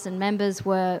 artists and members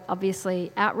were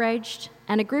obviously outraged,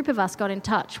 and a group of us got in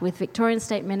touch with Victorian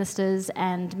state ministers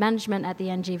and management at the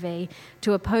NGV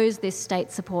to oppose this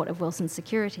state support of Wilson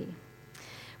Security.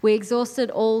 We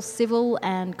exhausted all civil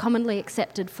and commonly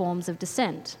accepted forms of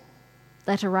dissent: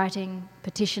 letter writing,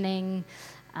 petitioning,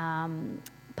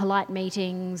 polite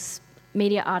meetings,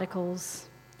 media articles,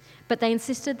 but they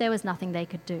insisted there was nothing they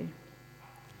could do.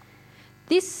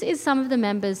 This is some of the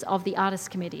members of the Artists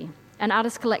Committee, an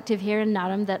artist collective here in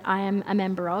Naarm that I am a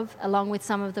member of, along with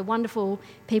some of the wonderful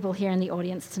people here in the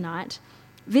audience tonight,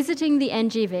 visiting the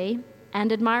NGV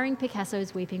and admiring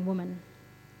Picasso's Weeping Woman.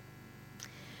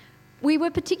 We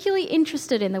were particularly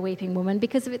interested in the Weeping Woman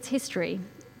because of its history,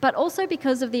 but also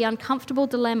because of the uncomfortable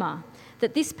dilemma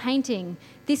that this painting,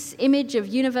 this image of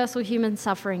universal human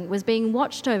suffering, was being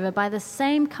watched over by the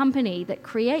same company that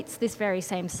creates this very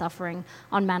same suffering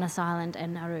on Manus Island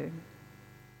and Nauru.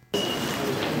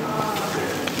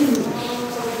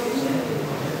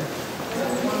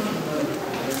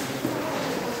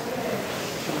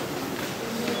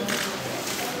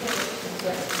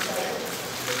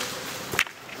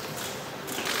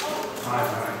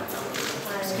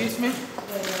 Excuse me?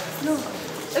 No,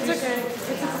 it's okay.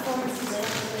 It's a performance.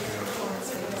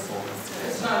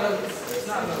 It's not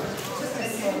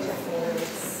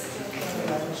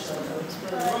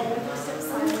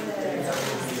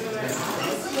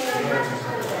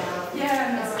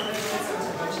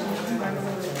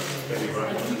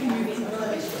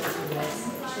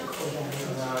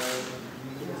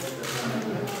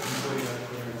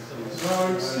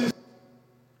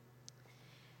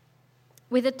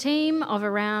With a team of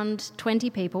around 20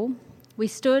 people, we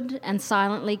stood and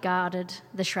silently guarded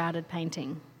the shrouded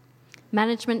painting.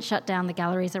 Management shut down the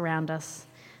galleries around us.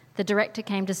 The director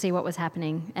came to see what was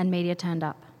happening, and media turned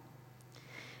up.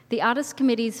 The Artists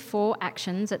Committee's 4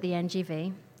 actions at the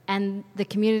NGV and the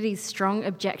community's strong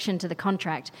objection to the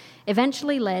contract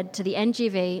eventually led to the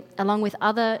NGV, along with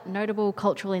other notable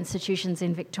cultural institutions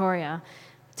in Victoria,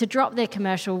 to drop their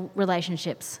commercial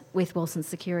relationships with Wilson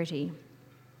Security.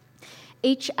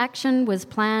 Each action was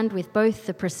planned with both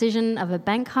the precision of a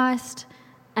bank heist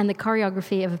and the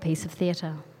choreography of a piece of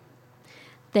theatre.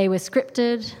 They were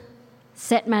scripted,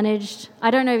 set managed. I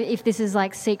don't know if this is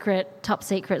like secret, top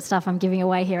secret stuff I'm giving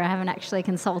away here. I haven't actually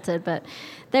consulted, but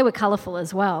they were colourful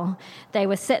as well. They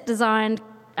were set designed,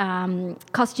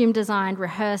 costume designed,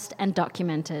 rehearsed and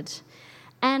documented.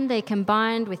 And they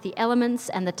combined with the elements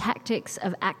and the tactics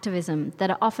of activism that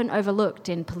are often overlooked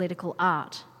in political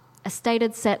art. A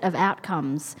stated set of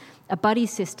outcomes, a buddy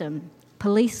system,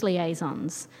 police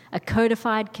liaisons, a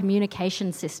codified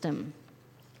communication system.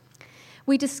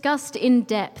 We discussed in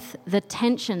depth the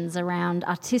tensions around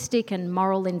artistic and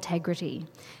moral integrity,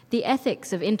 the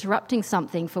ethics of interrupting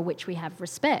something for which we have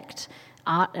respect,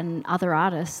 art and other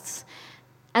artists,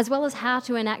 as well as how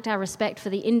to enact our respect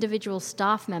for the individual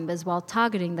staff members while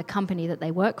targeting the company that they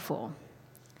work for.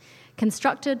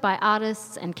 Constructed by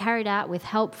artists and carried out with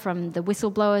help from the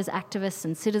Whistleblowers, Activists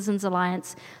and Citizens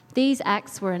Alliance, these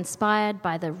acts were inspired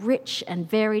by the rich and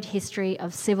varied history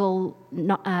of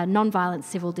non-violent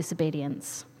civil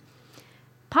disobedience.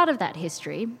 Part of that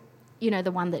history,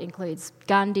 the one that includes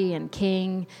Gandhi and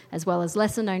King, as well as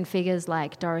lesser-known figures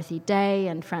like Dorothy Day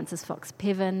and Francis Fox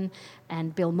Piven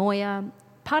and Bill Moyer,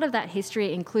 part of that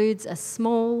history includes a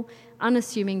small,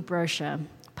 unassuming brochure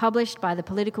published by the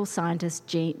political scientist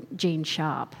Gene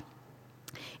Sharp.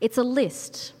 It's a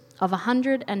list of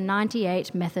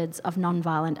 198 methods of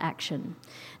non-violent action.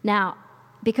 Now,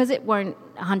 because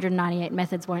 198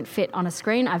 methods won't fit on a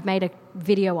screen, I've made a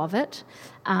video of it,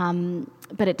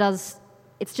 but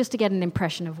it's just to get an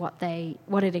impression of what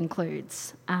it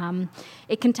includes.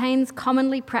 It contains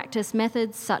commonly practiced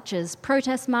methods such as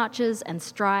protest marches and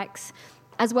strikes,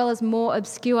 as well as more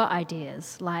obscure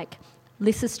ideas like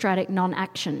lysostratic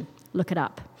non-action, look it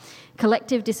up,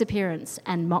 collective disappearance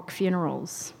and mock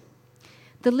funerals.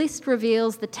 The list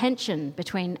reveals the tension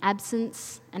between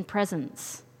absence and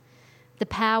presence, the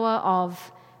power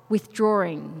of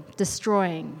withdrawing,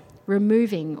 destroying,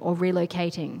 removing, or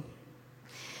relocating.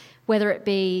 Whether it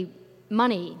be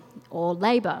money or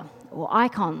labour or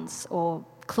icons or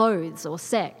clothes or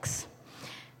sex.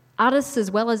 Artists as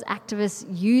well as activists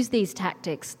use these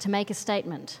tactics to make a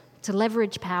statement, to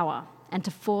leverage power, and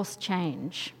to force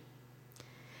change.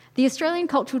 The Australian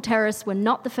cultural terrorists were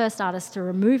not the first artists to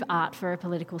remove art for a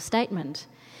political statement.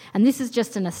 And this is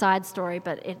just an aside story,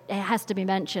 but it has to be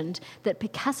mentioned that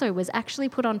Picasso was actually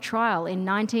put on trial in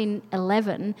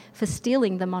 1911 for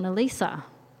stealing the Mona Lisa.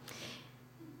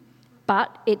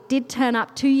 But it did turn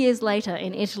up 2 years later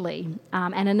in Italy,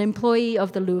 and an employee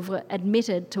of the Louvre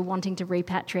admitted to wanting to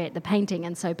repatriate the painting,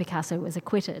 and so Picasso was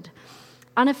acquitted.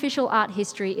 Unofficial art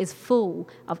history is full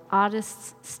of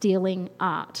artists stealing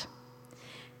art.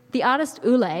 The artist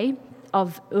Ulay,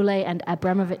 of Ulay and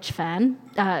Abramovich fame,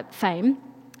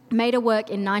 made a work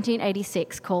in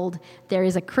 1986 called There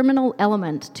is a Criminal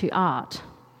Element to Art.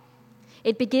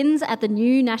 It begins at the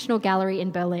New National Gallery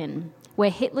in Berlin, where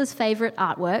Hitler's favourite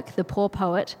artwork, The Poor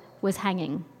Poet, was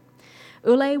hanging.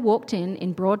 Ulay walked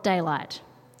in broad daylight.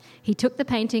 He took the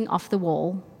painting off the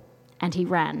wall and he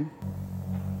ran.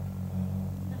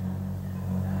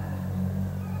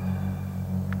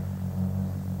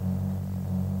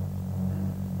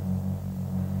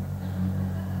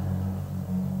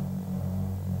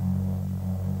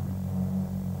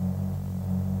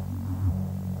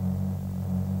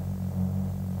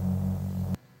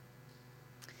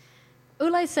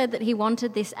 Ulay said that he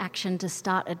wanted this action to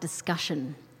start a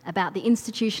discussion about the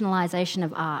institutionalisation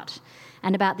of art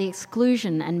and about the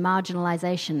exclusion and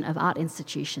marginalisation of art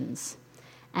institutions.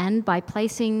 And by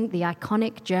placing the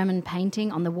iconic German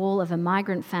painting on the wall of a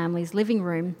migrant family's living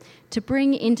room to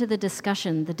bring into the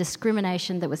discussion the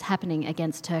discrimination that was happening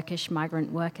against Turkish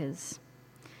migrant workers.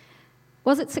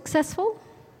 Was it successful?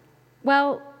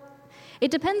 Well,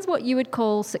 it depends what you would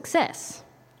call success,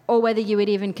 or whether you would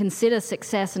even consider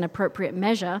success an appropriate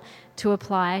measure to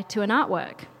apply to an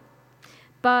artwork.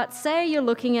 But say you're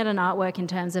looking at an artwork in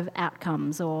terms of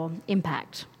outcomes or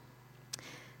impact.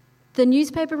 The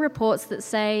newspaper reports that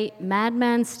say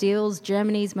Madman steals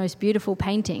Germany's most beautiful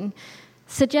painting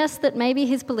suggest that maybe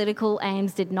his political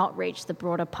aims did not reach the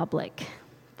broader public.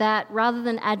 That rather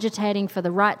than agitating for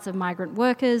the rights of migrant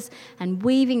workers and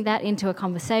weaving that into a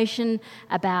conversation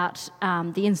about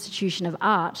the institution of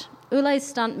art, Ulay's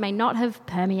stunt may not have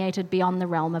permeated beyond the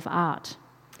realm of art.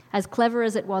 As clever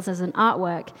as it was as an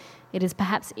artwork, it is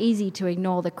perhaps easy to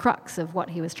ignore the crux of what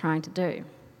he was trying to do.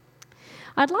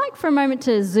 I'd like for a moment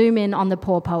to zoom in on The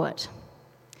Poor Poet,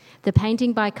 the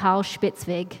painting by Karl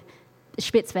Spitzweg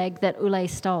that Ulay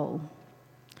stole.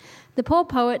 The Poor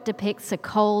Poet depicts a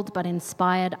cold but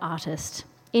inspired artist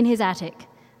in his attic,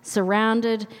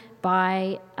 surrounded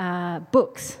by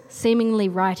books, seemingly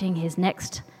writing his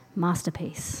next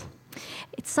masterpiece.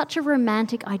 It's such a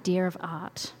romantic idea of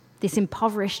art, this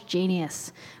impoverished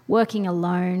genius, working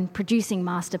alone, producing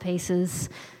masterpieces.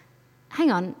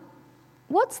 Hang on,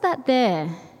 what's that there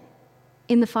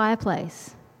in the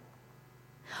fireplace?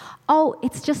 Oh,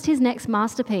 it's just his next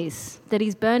masterpiece that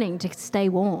he's burning to stay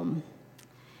warm.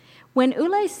 When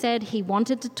Ulay said he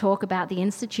wanted to talk about the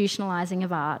institutionalising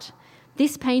of art,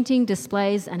 this painting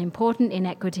displays an important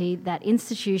inequity that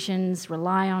institutions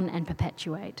rely on and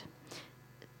perpetuate.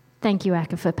 Thank you,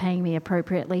 Aka, for paying me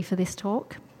appropriately for this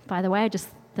talk. By the way, I just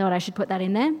thought I should put that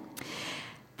in there.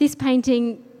 This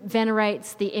painting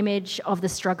venerates the image of the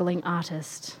struggling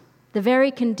artist. The very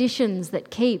conditions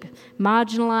that keep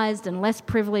marginalised and less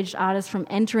privileged artists from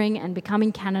entering and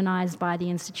becoming canonised by the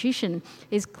institution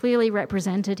is clearly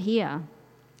represented here.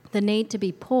 The need to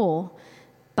be poor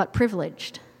but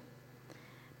privileged.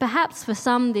 Perhaps for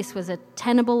some this was a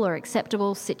tenable or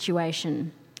acceptable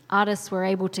situation. Artists were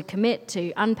able to commit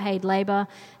to unpaid labour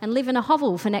and live in a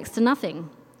hovel for next to nothing.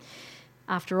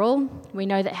 After all, we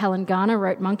know that Helen Garner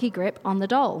wrote Monkey Grip on the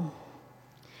doll.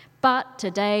 But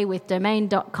today, with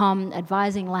Domain.com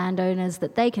advising landowners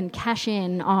that they can cash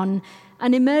in on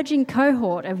an emerging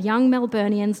cohort of young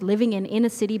Melburnians living in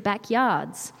inner-city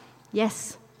backyards,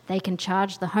 yes, they can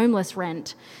charge the homeless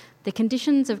rent. The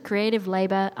conditions of creative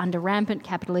labour under rampant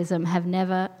capitalism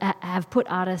have put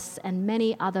artists and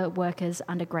many other workers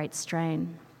under great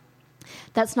strain.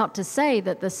 That's not to say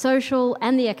that the social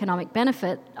and the economic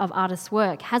benefit of artists'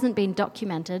 work hasn't been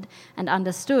documented and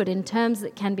understood in terms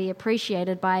that can be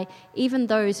appreciated by even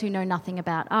those who know nothing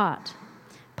about art.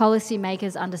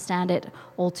 Policymakers understand it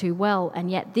all too well, and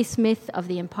yet this myth of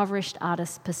the impoverished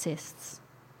artist persists.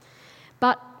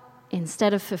 But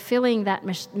instead of fulfilling that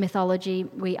mythology,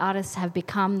 we artists have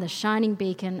become the shining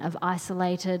beacon of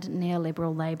isolated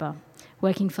neoliberal labour,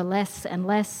 working for less and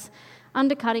less,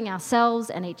 undercutting ourselves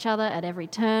and each other at every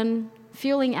turn,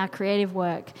 fueling our creative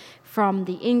work from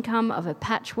the income of a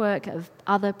patchwork of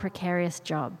other precarious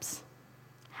jobs.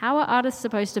 How are artists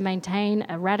supposed to maintain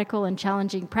a radical and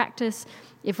challenging practice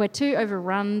if we're too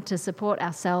overrun to support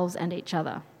ourselves and each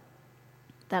other?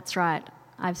 That's right,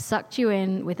 I've sucked you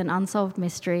in with an unsolved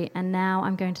mystery, and now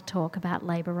I'm going to talk about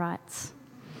labour rights.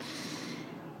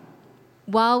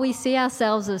 While we see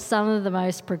ourselves as some of the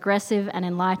most progressive and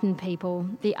enlightened people,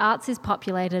 the arts is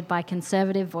populated by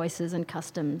conservative voices and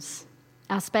customs.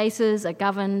 Our spaces are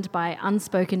governed by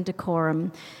unspoken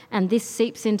decorum, and this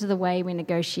seeps into the way we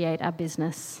negotiate our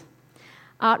business.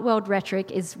 Art world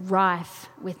rhetoric is rife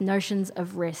with notions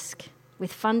of risk,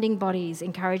 with funding bodies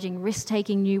encouraging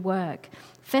risk-taking new work,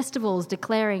 festivals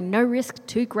declaring no risk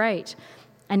too great,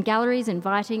 and galleries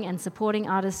inviting and supporting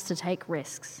artists to take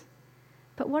risks.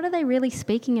 But what are they really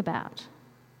speaking about?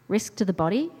 Risk to the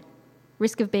body?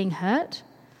 Risk of being hurt?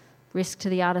 Risk to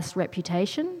the artist's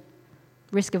reputation?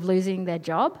 Risk of losing their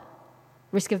job?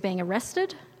 Risk of being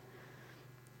arrested?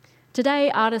 Today,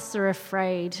 artists are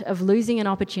afraid of losing an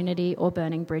opportunity or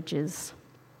burning bridges.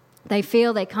 They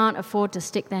feel they can't afford to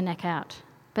stick their neck out.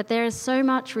 But there is so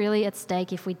much really at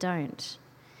stake if we don't.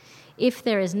 If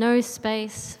there is no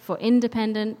space for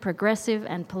independent, progressive,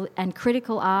 and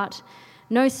critical art,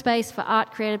 no space for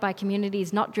art created by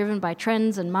communities not driven by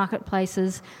trends and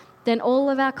marketplaces, then all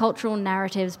of our cultural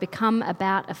narratives become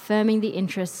about affirming the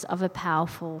interests of a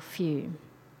powerful few.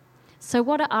 So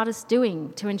what are artists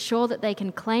doing to ensure that they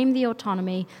can claim the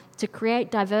autonomy to create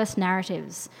diverse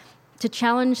narratives, to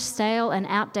challenge stale and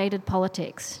outdated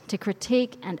politics, to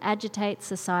critique and agitate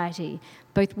society,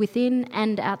 both within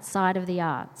and outside of the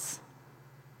arts?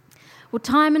 Well,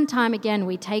 time and time again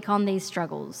we take on these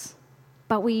struggles,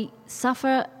 but we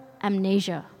suffer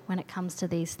amnesia when it comes to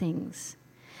these things.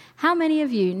 How many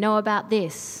of you know about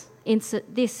this in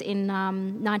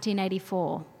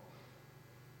 1984?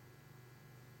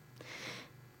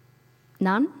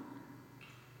 None?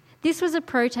 This was a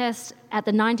protest at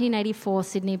the 1984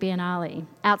 Sydney Biennale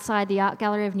outside the Art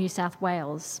Gallery of New South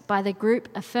Wales by the group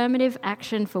Affirmative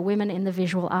Action for Women in the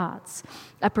Visual Arts,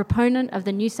 a proponent of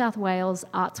the New South Wales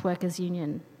Arts Workers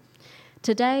Union.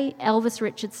 Today, Elvis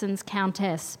Richardson's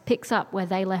Countess picks up where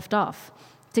they left off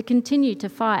to continue to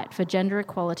fight for gender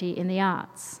equality in the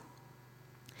arts.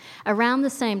 Around the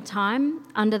same time,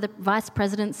 under the vice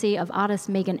presidency of artist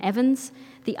Megan Evans,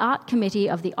 the Art Committee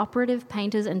of the Operative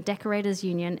Painters and Decorators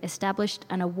Union established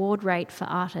an award rate for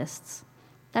artists.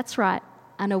 That's right,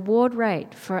 an award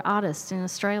rate for artists in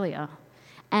Australia,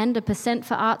 and a percent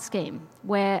for art scheme,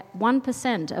 where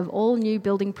 1% of all new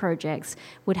building projects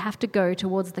would have to go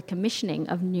towards the commissioning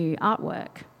of new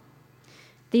artwork.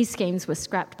 These schemes were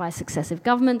scrapped by successive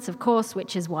governments, of course,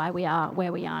 which is why we are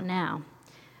where we are now.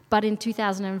 But in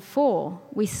 2004,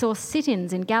 we saw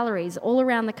sit-ins in galleries all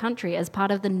around the country as part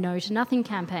of the No to Nothing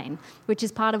campaign, which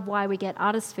is part of why we get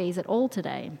artist fees at all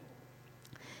today.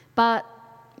 But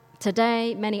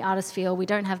today, many artists feel we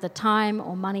don't have the time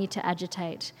or money to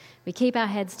agitate. We keep our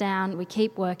heads down, we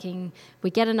keep working, we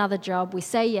get another job, we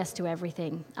say yes to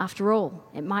everything. After all,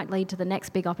 it might lead to the next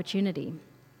big opportunity.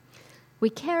 We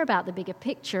care about the bigger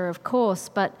picture, of course,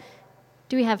 but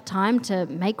do we have time to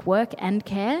make work and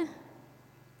care?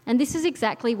 And this is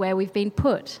exactly where we've been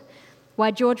put.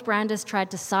 Why George Brandis tried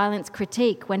to silence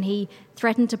critique when he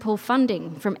threatened to pull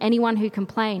funding from anyone who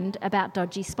complained about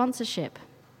dodgy sponsorship.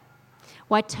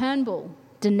 Why Turnbull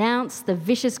denounced the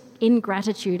vicious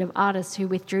ingratitude of artists who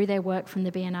withdrew their work from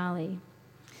the Biennale.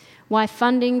 Why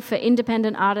funding for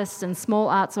independent artists and small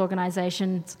arts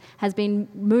organisations has been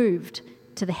moved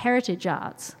to the heritage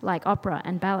arts like opera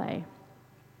and ballet.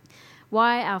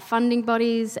 Why our funding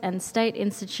bodies and state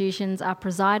institutions are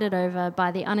presided over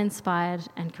by the uninspired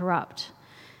and corrupt.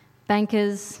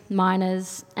 Bankers,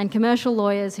 miners, and commercial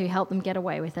lawyers who help them get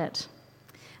away with it.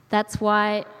 That's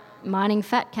why mining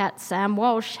fat cat Sam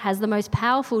Walsh has the most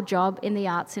powerful job in the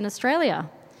arts in Australia.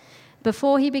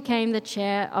 Before he became the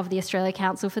chair of the Australia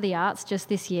Council for the Arts just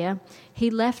this year,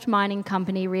 he left mining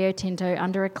company Rio Tinto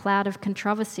under a cloud of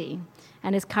controversy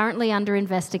and is currently under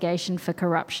investigation for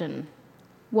corruption.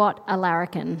 What a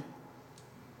larrikin.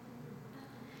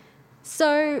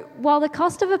 So, while the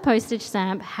cost of a postage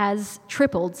stamp has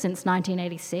tripled since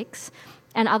 1986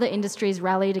 and other industries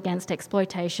rallied against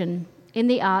exploitation, in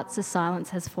the arts a silence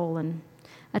has fallen,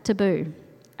 a taboo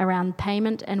around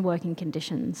payment and working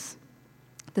conditions.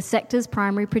 The sector's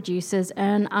primary producers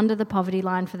earn under the poverty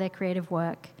line for their creative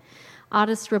work.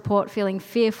 Artists report feeling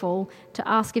fearful to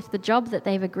ask if the job that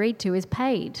they've agreed to is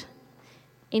paid.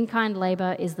 In-kind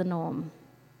labour is the norm.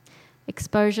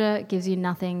 Exposure gives you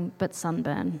nothing but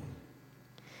sunburn.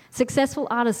 Successful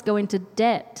artists go into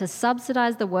debt to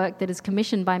subsidise the work that is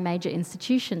commissioned by major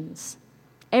institutions.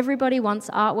 Everybody wants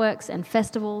artworks and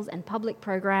festivals and public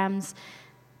programs,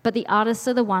 but the artists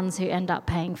are the ones who end up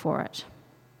paying for it.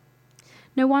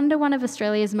 No wonder one of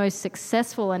Australia's most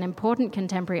successful and important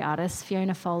contemporary artists,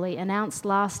 Fiona Foley, announced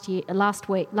last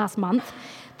month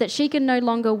that she can no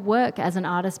longer work as an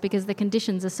artist because the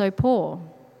conditions are so poor.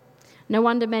 No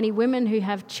wonder many women who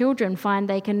have children find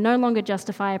they can no longer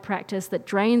justify a practice that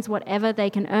drains whatever they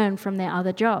can earn from their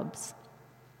other jobs.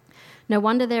 No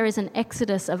wonder there is an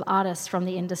exodus of artists from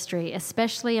the industry,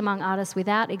 especially among artists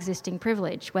without existing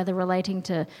privilege, whether relating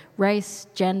to race,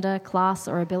 gender, class,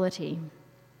 or ability.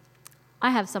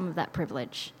 I have some of that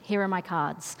privilege. Here are my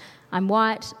cards. I'm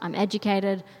white, I'm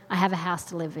educated, I have a house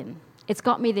to live in. It's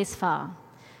got me this far.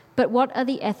 But what are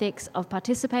the ethics of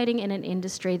participating in an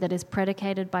industry that is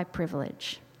predicated by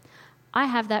privilege? I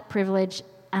have that privilege,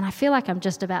 and I feel like I'm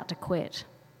just about to quit.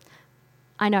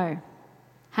 I know,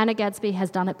 Hannah Gadsby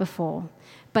has done it before,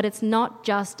 but it's not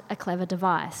just a clever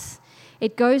device.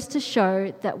 It goes to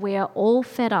show that we are all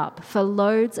fed up for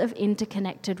loads of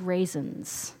interconnected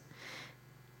reasons.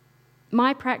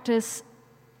 My practice,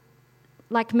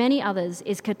 like many others,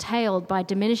 is curtailed by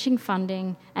diminishing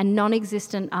funding and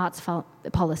non-existent arts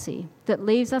policy that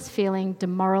leaves us feeling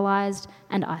demoralised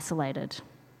and isolated.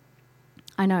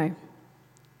 I know,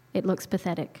 it looks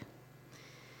pathetic.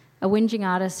 A whinging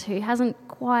artist who hasn't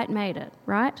quite made it,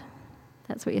 right?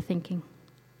 That's what you're thinking.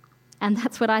 And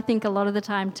that's what I think a lot of the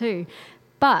time too.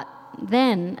 But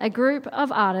then a group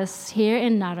of artists here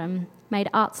in Naarm made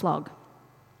ArtsLog.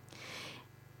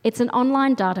 It's an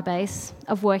online database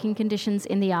of working conditions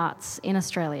in the arts in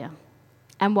Australia.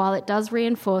 And while it does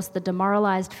reinforce the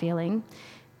demoralised feeling,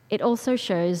 it also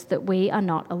shows that we are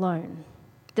not alone,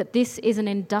 that this is an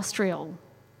industrial,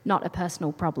 not a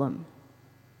personal problem.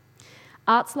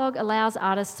 ArtsLog allows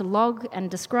artists to log and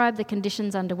describe the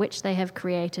conditions under which they have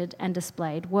created and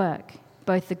displayed work,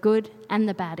 both the good and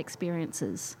the bad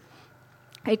experiences.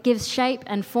 It gives shape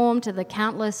and form to the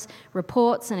countless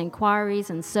reports and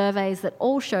inquiries and surveys that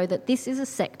all show that this is a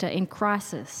sector in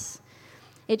crisis.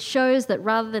 It shows that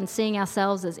rather than seeing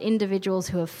ourselves as individuals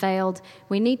who have failed,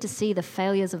 we need to see the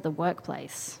failures of the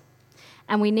workplace.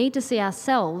 And we need to see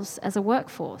ourselves as a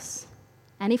workforce.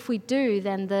 And if we do,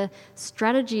 then the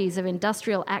strategies of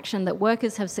industrial action that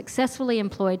workers have successfully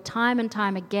employed time and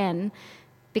time again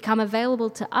become available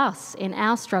to us in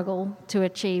our struggle to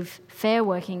achieve fair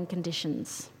working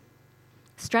conditions.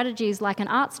 Strategies like an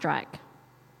art strike.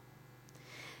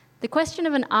 The question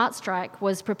of an art strike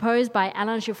was proposed by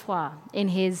Alain Geoffroy in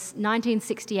his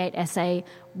 1968 essay,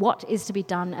 What is to be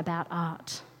Done About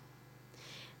Art?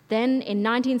 Then, in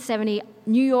 1970,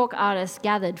 New York artists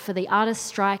gathered for the artist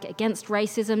strike against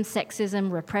racism,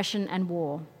 sexism, repression, and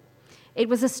war. It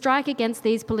was a strike against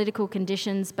these political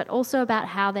conditions, but also about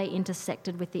how they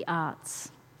intersected with the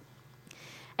arts.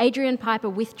 Adrian Piper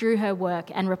withdrew her work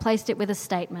and replaced it with a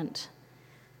statement.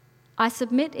 I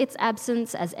submit its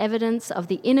absence as evidence of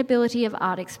the inability of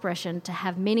art expression to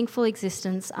have meaningful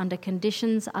existence under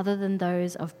conditions other than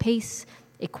those of peace,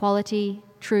 equality,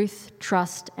 truth,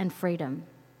 trust, and freedom.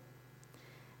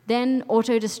 Then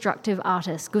autodestructive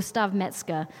artist Gustav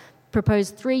Metzger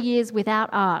proposed 3 years without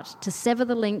art to sever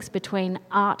the links between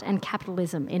art and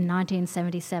capitalism in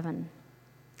 1977.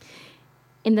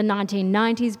 In the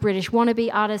 1990s, British wannabe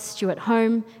artist Stuart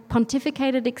Home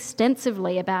pontificated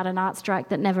extensively about an art strike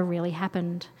that never really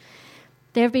happened.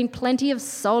 There have been plenty of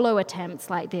solo attempts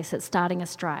like this at starting a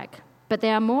strike, but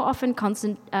they are more often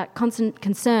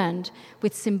concerned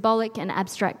with symbolic and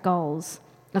abstract goals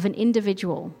of an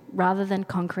individual rather than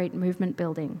concrete movement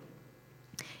building.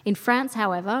 In France,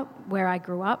 however, where I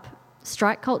grew up,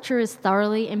 strike culture is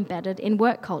thoroughly embedded in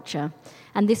work culture,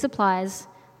 and this applies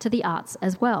to the arts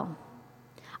as well.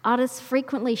 Artists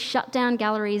frequently shut down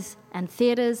galleries and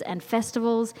theatres and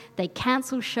festivals, they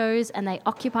cancel shows and they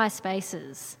occupy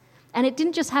spaces. And it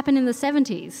didn't just happen in the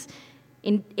 70s.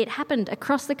 It happened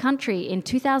across the country in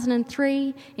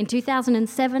 2003, in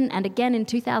 2007, and again in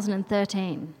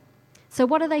 2013. So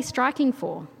what are they striking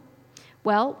for?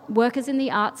 Well, workers in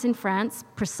the arts in France,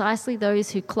 precisely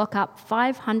those who clock up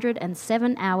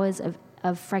 507 hours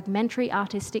of fragmentary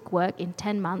artistic work in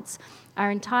 10 months,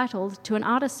 are entitled to an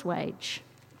artist's wage.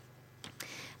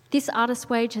 This artist's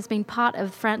wage has been part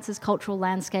of France's cultural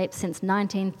landscape since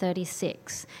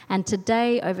 1936, and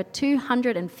today over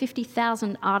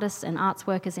 250,000 artists and arts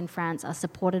workers in France are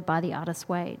supported by the artist's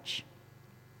wage.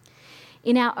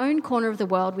 In our own corner of the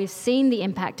world, we've seen the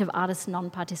impact of artists'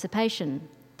 non-participation,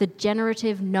 the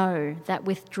generative no that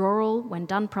withdrawal, when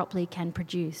done properly, can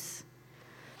produce.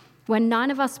 When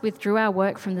 9 of us withdrew our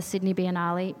work from the Sydney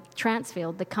Biennale,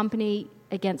 Transfield, the company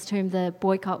against whom the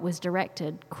boycott was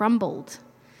directed, crumbled.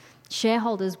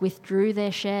 Shareholders withdrew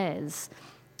their shares.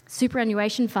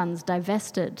 Superannuation funds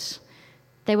divested.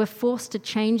 They were forced to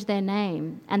change their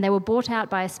name, and they were bought out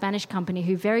by a Spanish company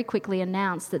who very quickly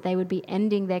announced that they would be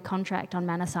ending their contract on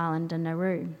Manus Island and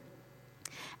Nauru.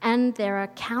 And there are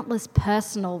countless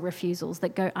personal refusals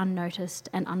that go unnoticed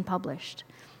and unpublished.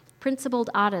 Principled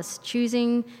artists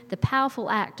choosing the powerful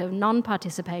act of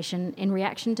non-participation in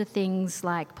reaction to things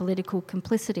like political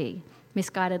complicity,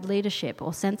 misguided leadership,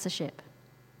 or censorship.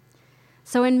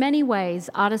 So in many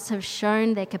ways, artists have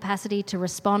shown their capacity to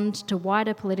respond to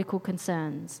wider political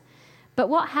concerns. But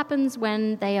what happens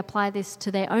when they apply this to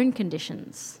their own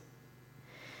conditions?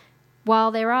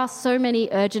 While there are so many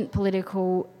urgent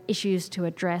political issues to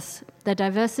address, the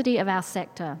diversity of our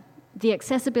sector, the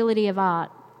accessibility of art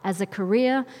as a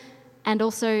career and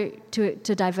also to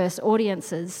diverse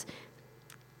audiences,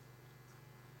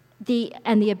 the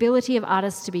ability of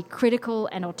artists to be critical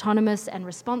and autonomous and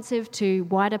responsive to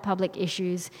wider public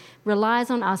issues relies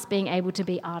on us being able to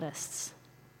be artists.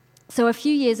 So a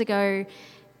few years ago,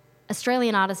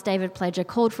 Australian artist David Pledger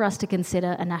called for us to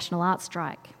consider a national art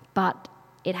strike, but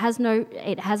it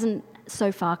hasn't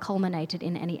so far culminated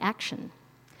in any action.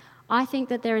 I think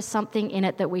that there is something in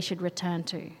it that we should return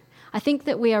to. I think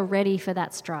that we are ready for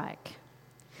that strike.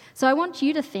 So I want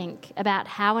you to think about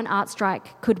how an art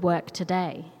strike could work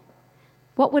today.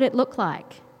 What would it look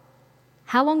like?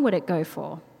 How long would it go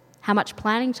for? How much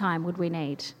planning time would we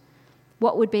need?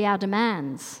 What would be our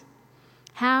demands?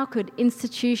 How could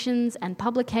institutions and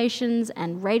publications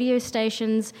and radio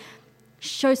stations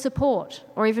show support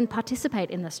or even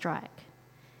participate in the strike?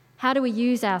 How do we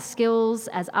use our skills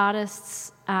as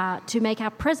artists to make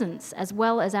our presence as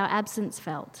well as our absence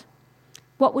felt?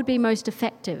 What would be most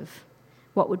effective?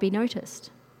 What would be noticed?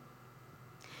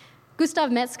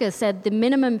 Gustav Metzger said the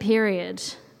minimum period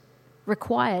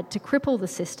required to cripple the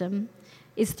system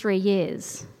is 3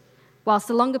 years, whilst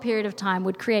a longer period of time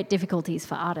would create difficulties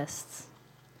for artists.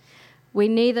 We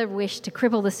neither wish to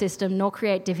cripple the system nor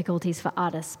create difficulties for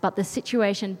artists, but the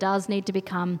situation does need to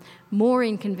become more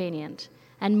inconvenient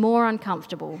and more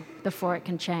uncomfortable before it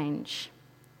can change.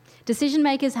 Decision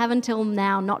makers have until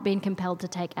now not been compelled to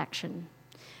take action.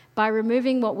 By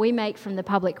removing what we make from the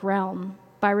public realm,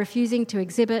 by refusing to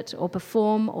exhibit or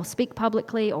perform or speak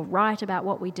publicly or write about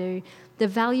what we do, the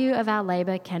value of our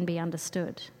labour can be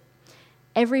understood.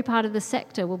 Every part of the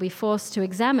sector will be forced to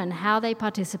examine how they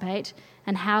participate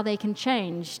and how they can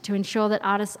change to ensure that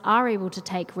artists are able to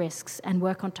take risks and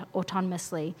work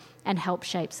autonomously and help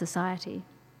shape society.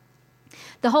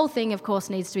 The whole thing, of course,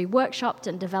 needs to be workshopped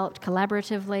and developed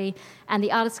collaboratively, and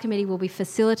the Artists Committee will be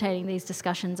facilitating these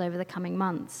discussions over the coming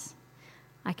months.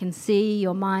 I can see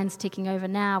your minds ticking over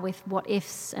now with what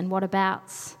ifs and what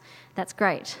abouts. That's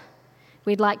great.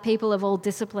 We'd like people of all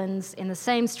disciplines in the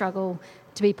same struggle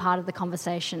to be part of the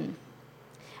conversation.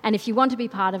 And if you want to be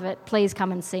part of it, please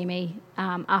come and see me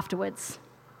afterwards.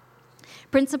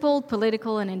 Principled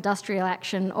political and industrial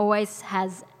action always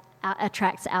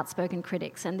attracts outspoken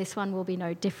critics, and this one will be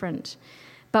no different.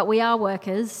 But we are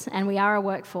workers, and we are a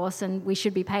workforce, and we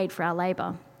should be paid for our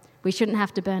labour. We shouldn't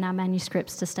have to burn our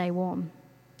manuscripts to stay warm.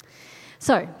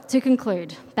 So, to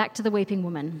conclude, back to the Weeping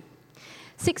Woman.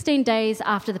 16 days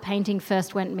after the painting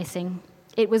first went missing,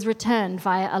 it was returned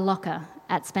via a locker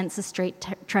at Spencer Street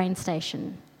train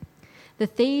station. The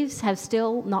thieves have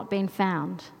still not been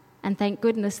found, and thank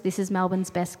goodness this is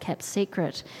Melbourne's best kept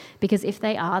secret, because if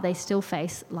they are, they still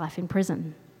face life in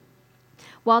prison.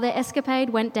 While their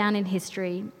escapade went down in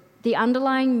history, the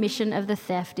underlying mission of the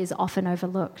theft is often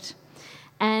overlooked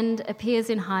and appears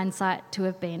in hindsight to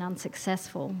have been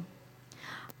unsuccessful.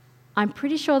 I'm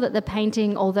pretty sure that the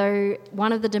painting, although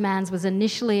one of the demands was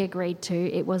initially agreed to,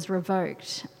 it was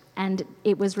revoked, and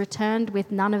it was returned with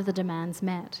none of the demands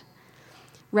met.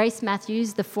 Race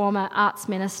Matthews, the former arts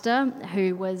minister,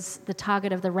 who was the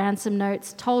target of the ransom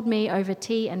notes, told me over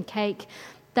tea and cake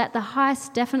that the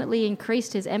heist definitely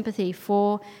increased his empathy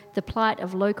for the plight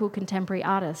of local contemporary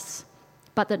artists,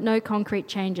 but that no concrete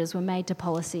changes were made to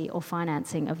policy or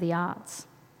financing of the arts.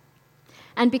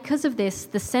 And because of this,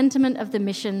 the sentiment of the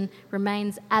mission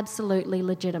remains absolutely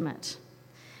legitimate.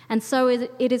 And so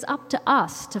it is up to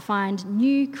us to find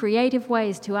new creative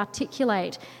ways to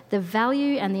articulate the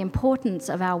value and the importance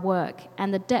of our work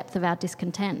and the depth of our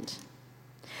discontent.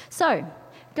 So,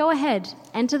 go ahead,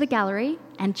 enter the gallery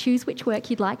and choose which work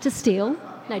you'd like to steal.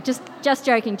 No, just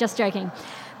joking.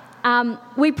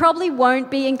 We probably won't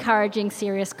be encouraging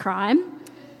serious crime,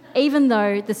 even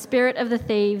though the spirit of the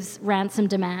thieves' ransom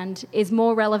demand is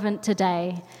more relevant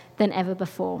today than ever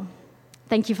before.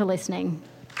 Thank you for listening.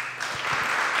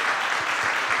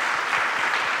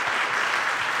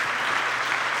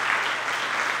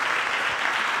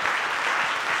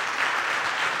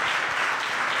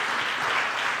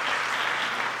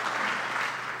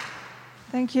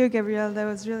 Thank you, Gabrielle. That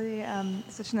was really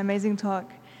such an amazing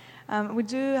talk. We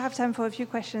do have time for a few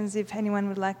questions if anyone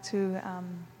would like to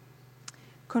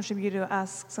contribute or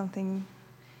ask something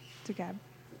to Gab.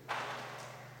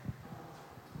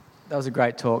 That was a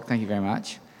great talk. Thank you very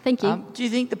much. Thank you. Do you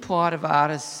think the plight of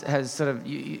artists has sort of,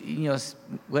 in your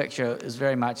lecture, is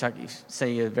very much like you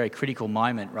see a very critical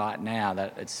moment right now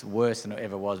that it's worse than it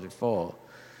ever was before?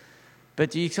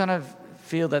 But do you kind of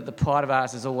feel that the plight of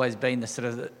artists has always been the sort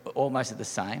of almost the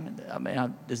same? I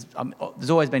mean, there's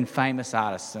always been famous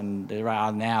artists, and there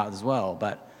are now as well.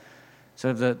 But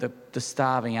sort of the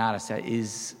starving artist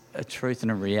is a truth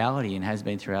and a reality, and has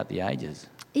been throughout the ages.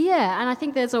 Yeah, and I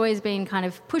think there's always been kind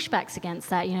of pushbacks against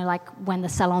that, you know, like when the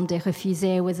Salon des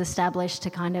Refusés was established to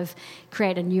kind of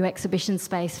create a new exhibition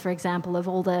space, for example, of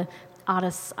all the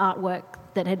artists' artwork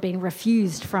that had been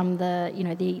refused from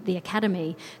the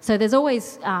academy. So there's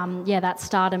always, that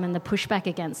stardom and the pushback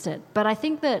against it. But I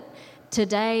think that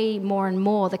today, more and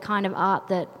more, the kind of art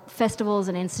that festivals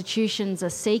and institutions are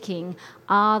seeking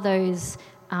are those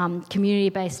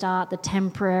community-based art, the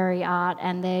temporary art,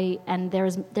 and there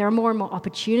are more and more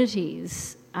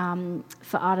opportunities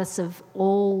for artists of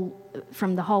all,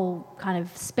 from the whole kind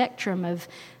of spectrum of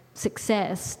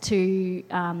success to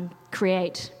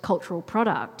create cultural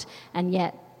product, and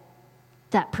yet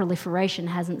that proliferation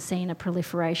hasn't seen a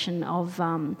proliferation of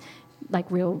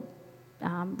real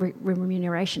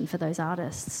remuneration for those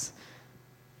artists.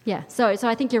 Yeah, so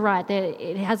I think you're right.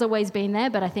 It has always been there,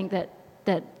 but I think that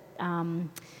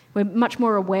we're much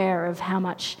more aware of how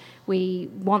much we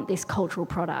want this cultural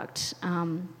product,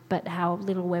 but how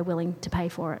little we're willing to pay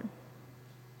for it.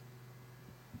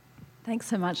 Thanks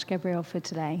so much, Gabrielle, for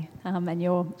today and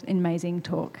your amazing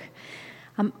talk.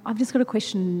 I've just got a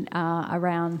question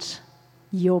around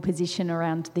your position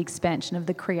around the expansion of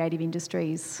the creative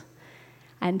industries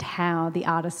and how the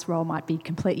artist's role might be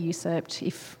completely usurped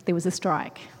if there was a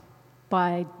strike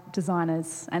by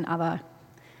designers and other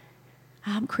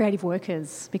creative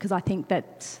workers, because I think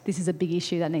that this is a big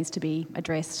issue that needs to be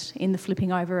addressed in the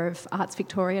flipping over of Arts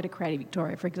Victoria to Creative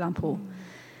Victoria, for example.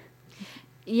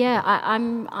 Yeah,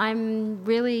 I'm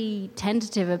really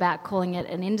tentative about calling it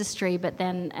an industry,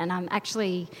 and I'm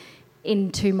actually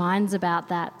in two minds about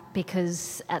that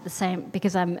because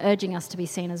I'm urging us to be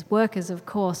seen as workers, of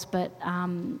course, but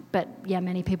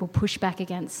many people push back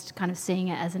against kind of seeing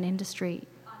it as an industry.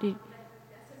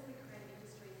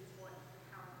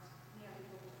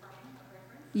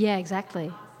 Yeah,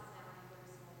 exactly.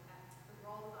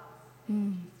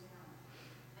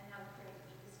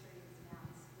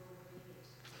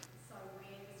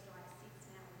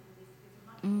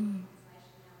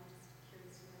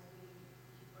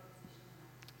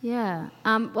 Yeah.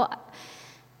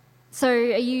 So are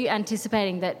you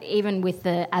anticipating that even with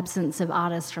the absence of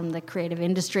artists from the creative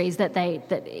industries that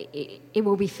it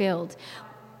will be filled?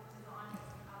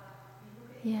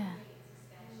 Yeah.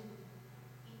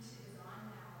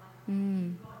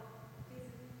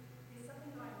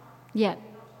 Yeah.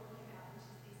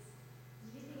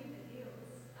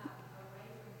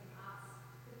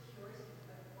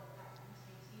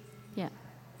 Yeah.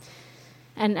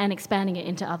 And expanding it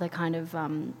into other kind of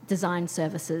design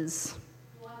services.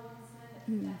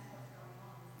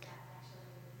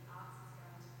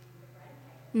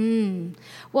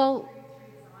 Well.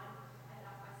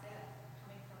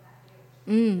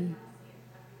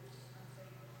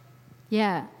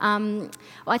 Yeah.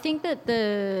 Well, I think that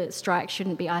the strike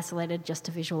shouldn't be isolated just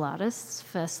to visual artists,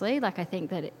 firstly. Like, I think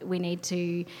that we need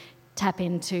to tap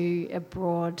into a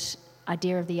broad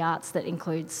idea of the arts that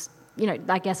includes,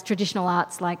 I guess, traditional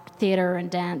arts like theatre and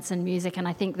dance and music. And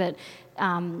I think that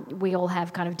we all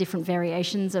have kind of different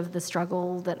variations of the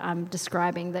struggle that I'm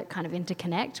describing that kind of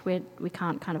interconnect. We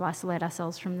can't kind of isolate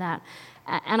ourselves from that.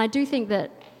 And I do think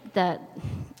that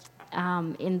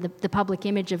in the public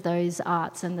image of those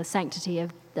arts and the sanctity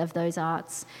of those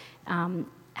arts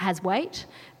has weight.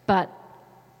 But,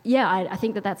 yeah, I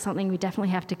think that that's something we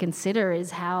definitely have to consider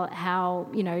is how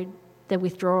the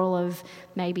withdrawal of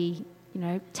maybe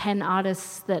 10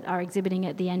 artists that are exhibiting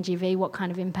at the NGV, what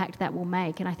kind of impact that will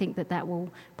make. And I think that will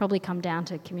probably come down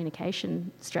to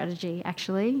communication strategy,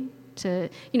 actually.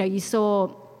 You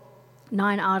saw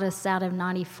 9 artists out of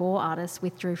 94 artists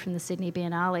withdrew from the Sydney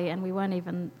Biennale, and we weren't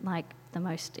even, the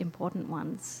most important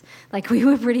ones. We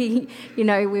were pretty,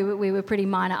 we were pretty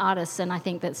minor artists, and I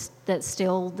think that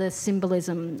still the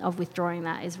symbolism of withdrawing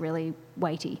that is really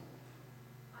weighty.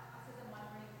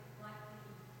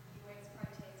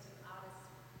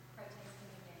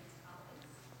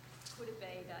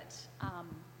 that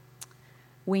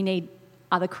we need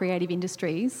other creative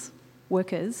industries,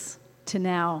 workers, to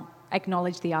now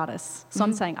acknowledge the artists. So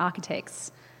I'm saying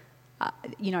architects,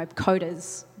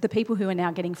 coders, the people who are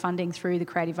now getting funding through the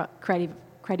Creative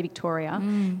Victoria,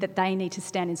 that they need to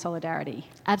stand in solidarity.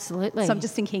 Absolutely. So I'm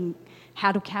just thinking,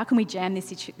 how can we jam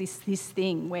this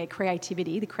thing where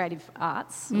creativity, the creative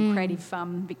arts, or Creative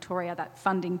Victoria, that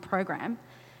funding program,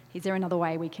 is there another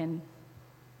way we can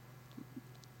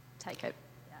take it?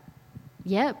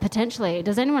 Yeah, potentially.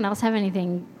 Does anyone else have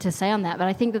anything to say on that? But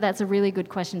I think that that's a really good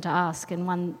question to ask, and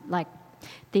one, like,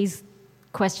 these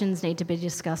questions need to be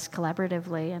discussed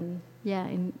collaboratively and,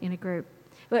 in a group.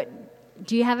 But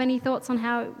do you have any thoughts on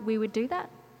how we would do that?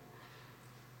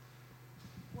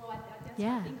 Well,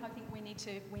 I think we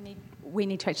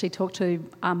need to actually talk to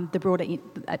the broader.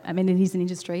 I mean, it is an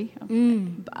industry.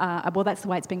 Well, that's the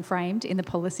way it's being framed in the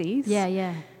policies.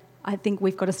 Yeah. I think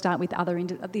we've got to start with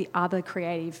the other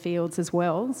creative fields as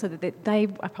well, so that they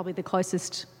are probably the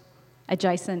closest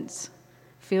adjacent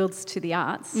fields to the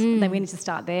arts. Then we need to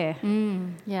start there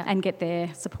and get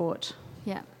their support.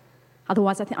 Yeah.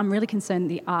 Otherwise, I'm really concerned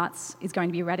the arts is going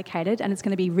to be eradicated and it's going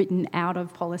to be written out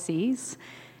of policies,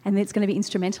 and it's going to be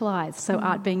instrumentalised. So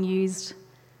art being used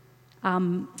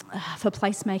for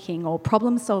placemaking or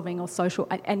problem solving or social,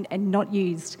 and not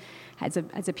used as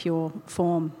a pure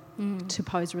form to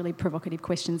pose really provocative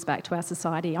questions back to our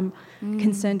society. I'm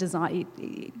concerned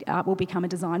art will become a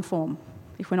design form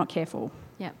if we're not careful.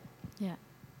 Yeah.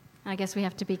 I guess we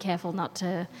have to be careful not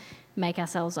to make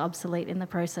ourselves obsolete in the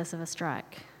process of a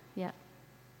strike. Yeah.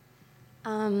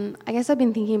 I guess I've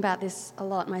been thinking about this a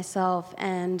lot myself,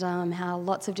 and how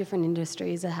lots of different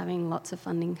industries are having lots of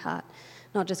funding cut,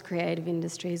 not just creative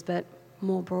industries, but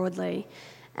more broadly.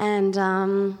 And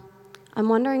I'm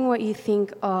wondering what you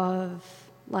think of,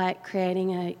 like,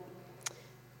 having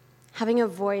a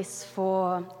voice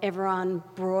for everyone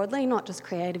broadly, not just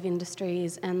creative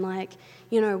industries, and, like,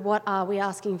 what are we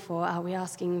asking for? Are we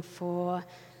asking for,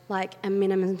 like, a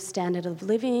minimum standard of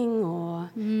living, or,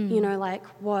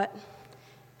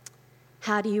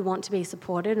 how do you want to be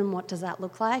supported, and what does that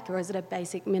look like? Or is it a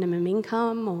basic minimum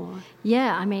income? Or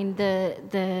yeah, I mean,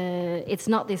 it's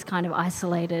not this kind of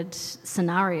isolated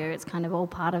scenario. It's kind of all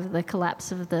part of the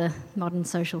collapse of the modern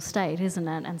social state, isn't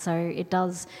it? And so it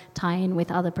does tie in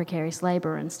with other precarious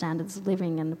labour and standards of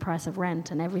living and the price of rent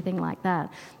and everything like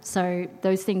that. So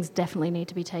those things definitely need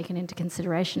to be taken into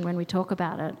consideration when we talk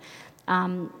about it.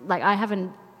 I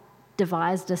haven't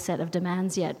devised a set of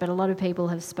demands yet, but a lot of people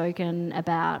have spoken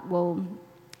about, well,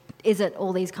 is it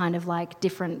all these kind of like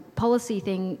different policy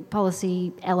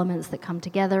elements that come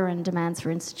together and demands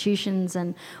for institutions,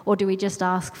 or do we just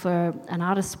ask for an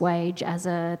artist's wage as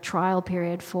a trial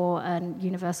period for a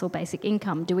universal basic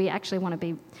income? Do we actually want to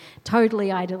be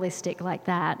totally idealistic like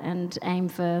that and aim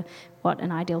for what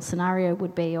an ideal scenario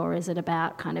would be, or is it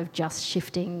about kind of just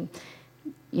shifting,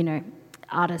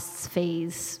 artists'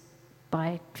 fees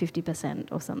by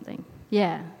 50% or something?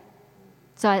 Yeah.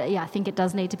 So, I think it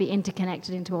does need to be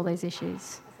interconnected into all those issues. I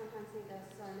sometimes think there's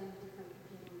so many different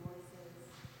competing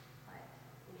voices, like,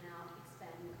 in our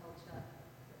expanding culture,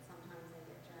 that sometimes they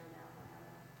get drowned out by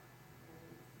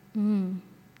other.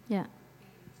 Yeah.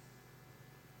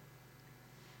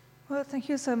 Well, thank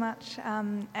you so much.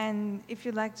 And if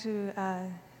you'd like to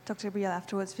talk to Gabrielle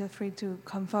afterwards, feel free to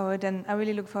come forward. And I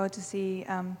really look forward to see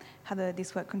how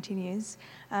this work continues.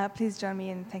 Please join me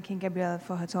in thanking Gabrielle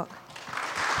for her talk.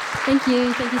 Thank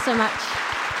you. Thank you so much.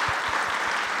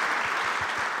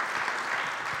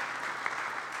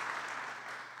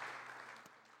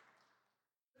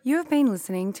 You have been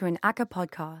listening to an ACCA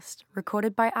podcast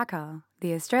recorded by ACCA,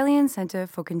 the Australian Centre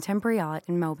for Contemporary Art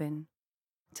in Melbourne.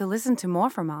 To listen to more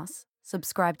from us,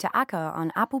 subscribe to ACCA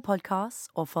on Apple Podcasts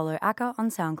or follow ACCA on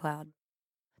SoundCloud.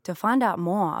 To find out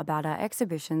more about our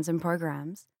exhibitions and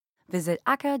programs, visit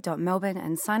acca.melbourne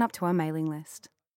and sign up to our mailing list.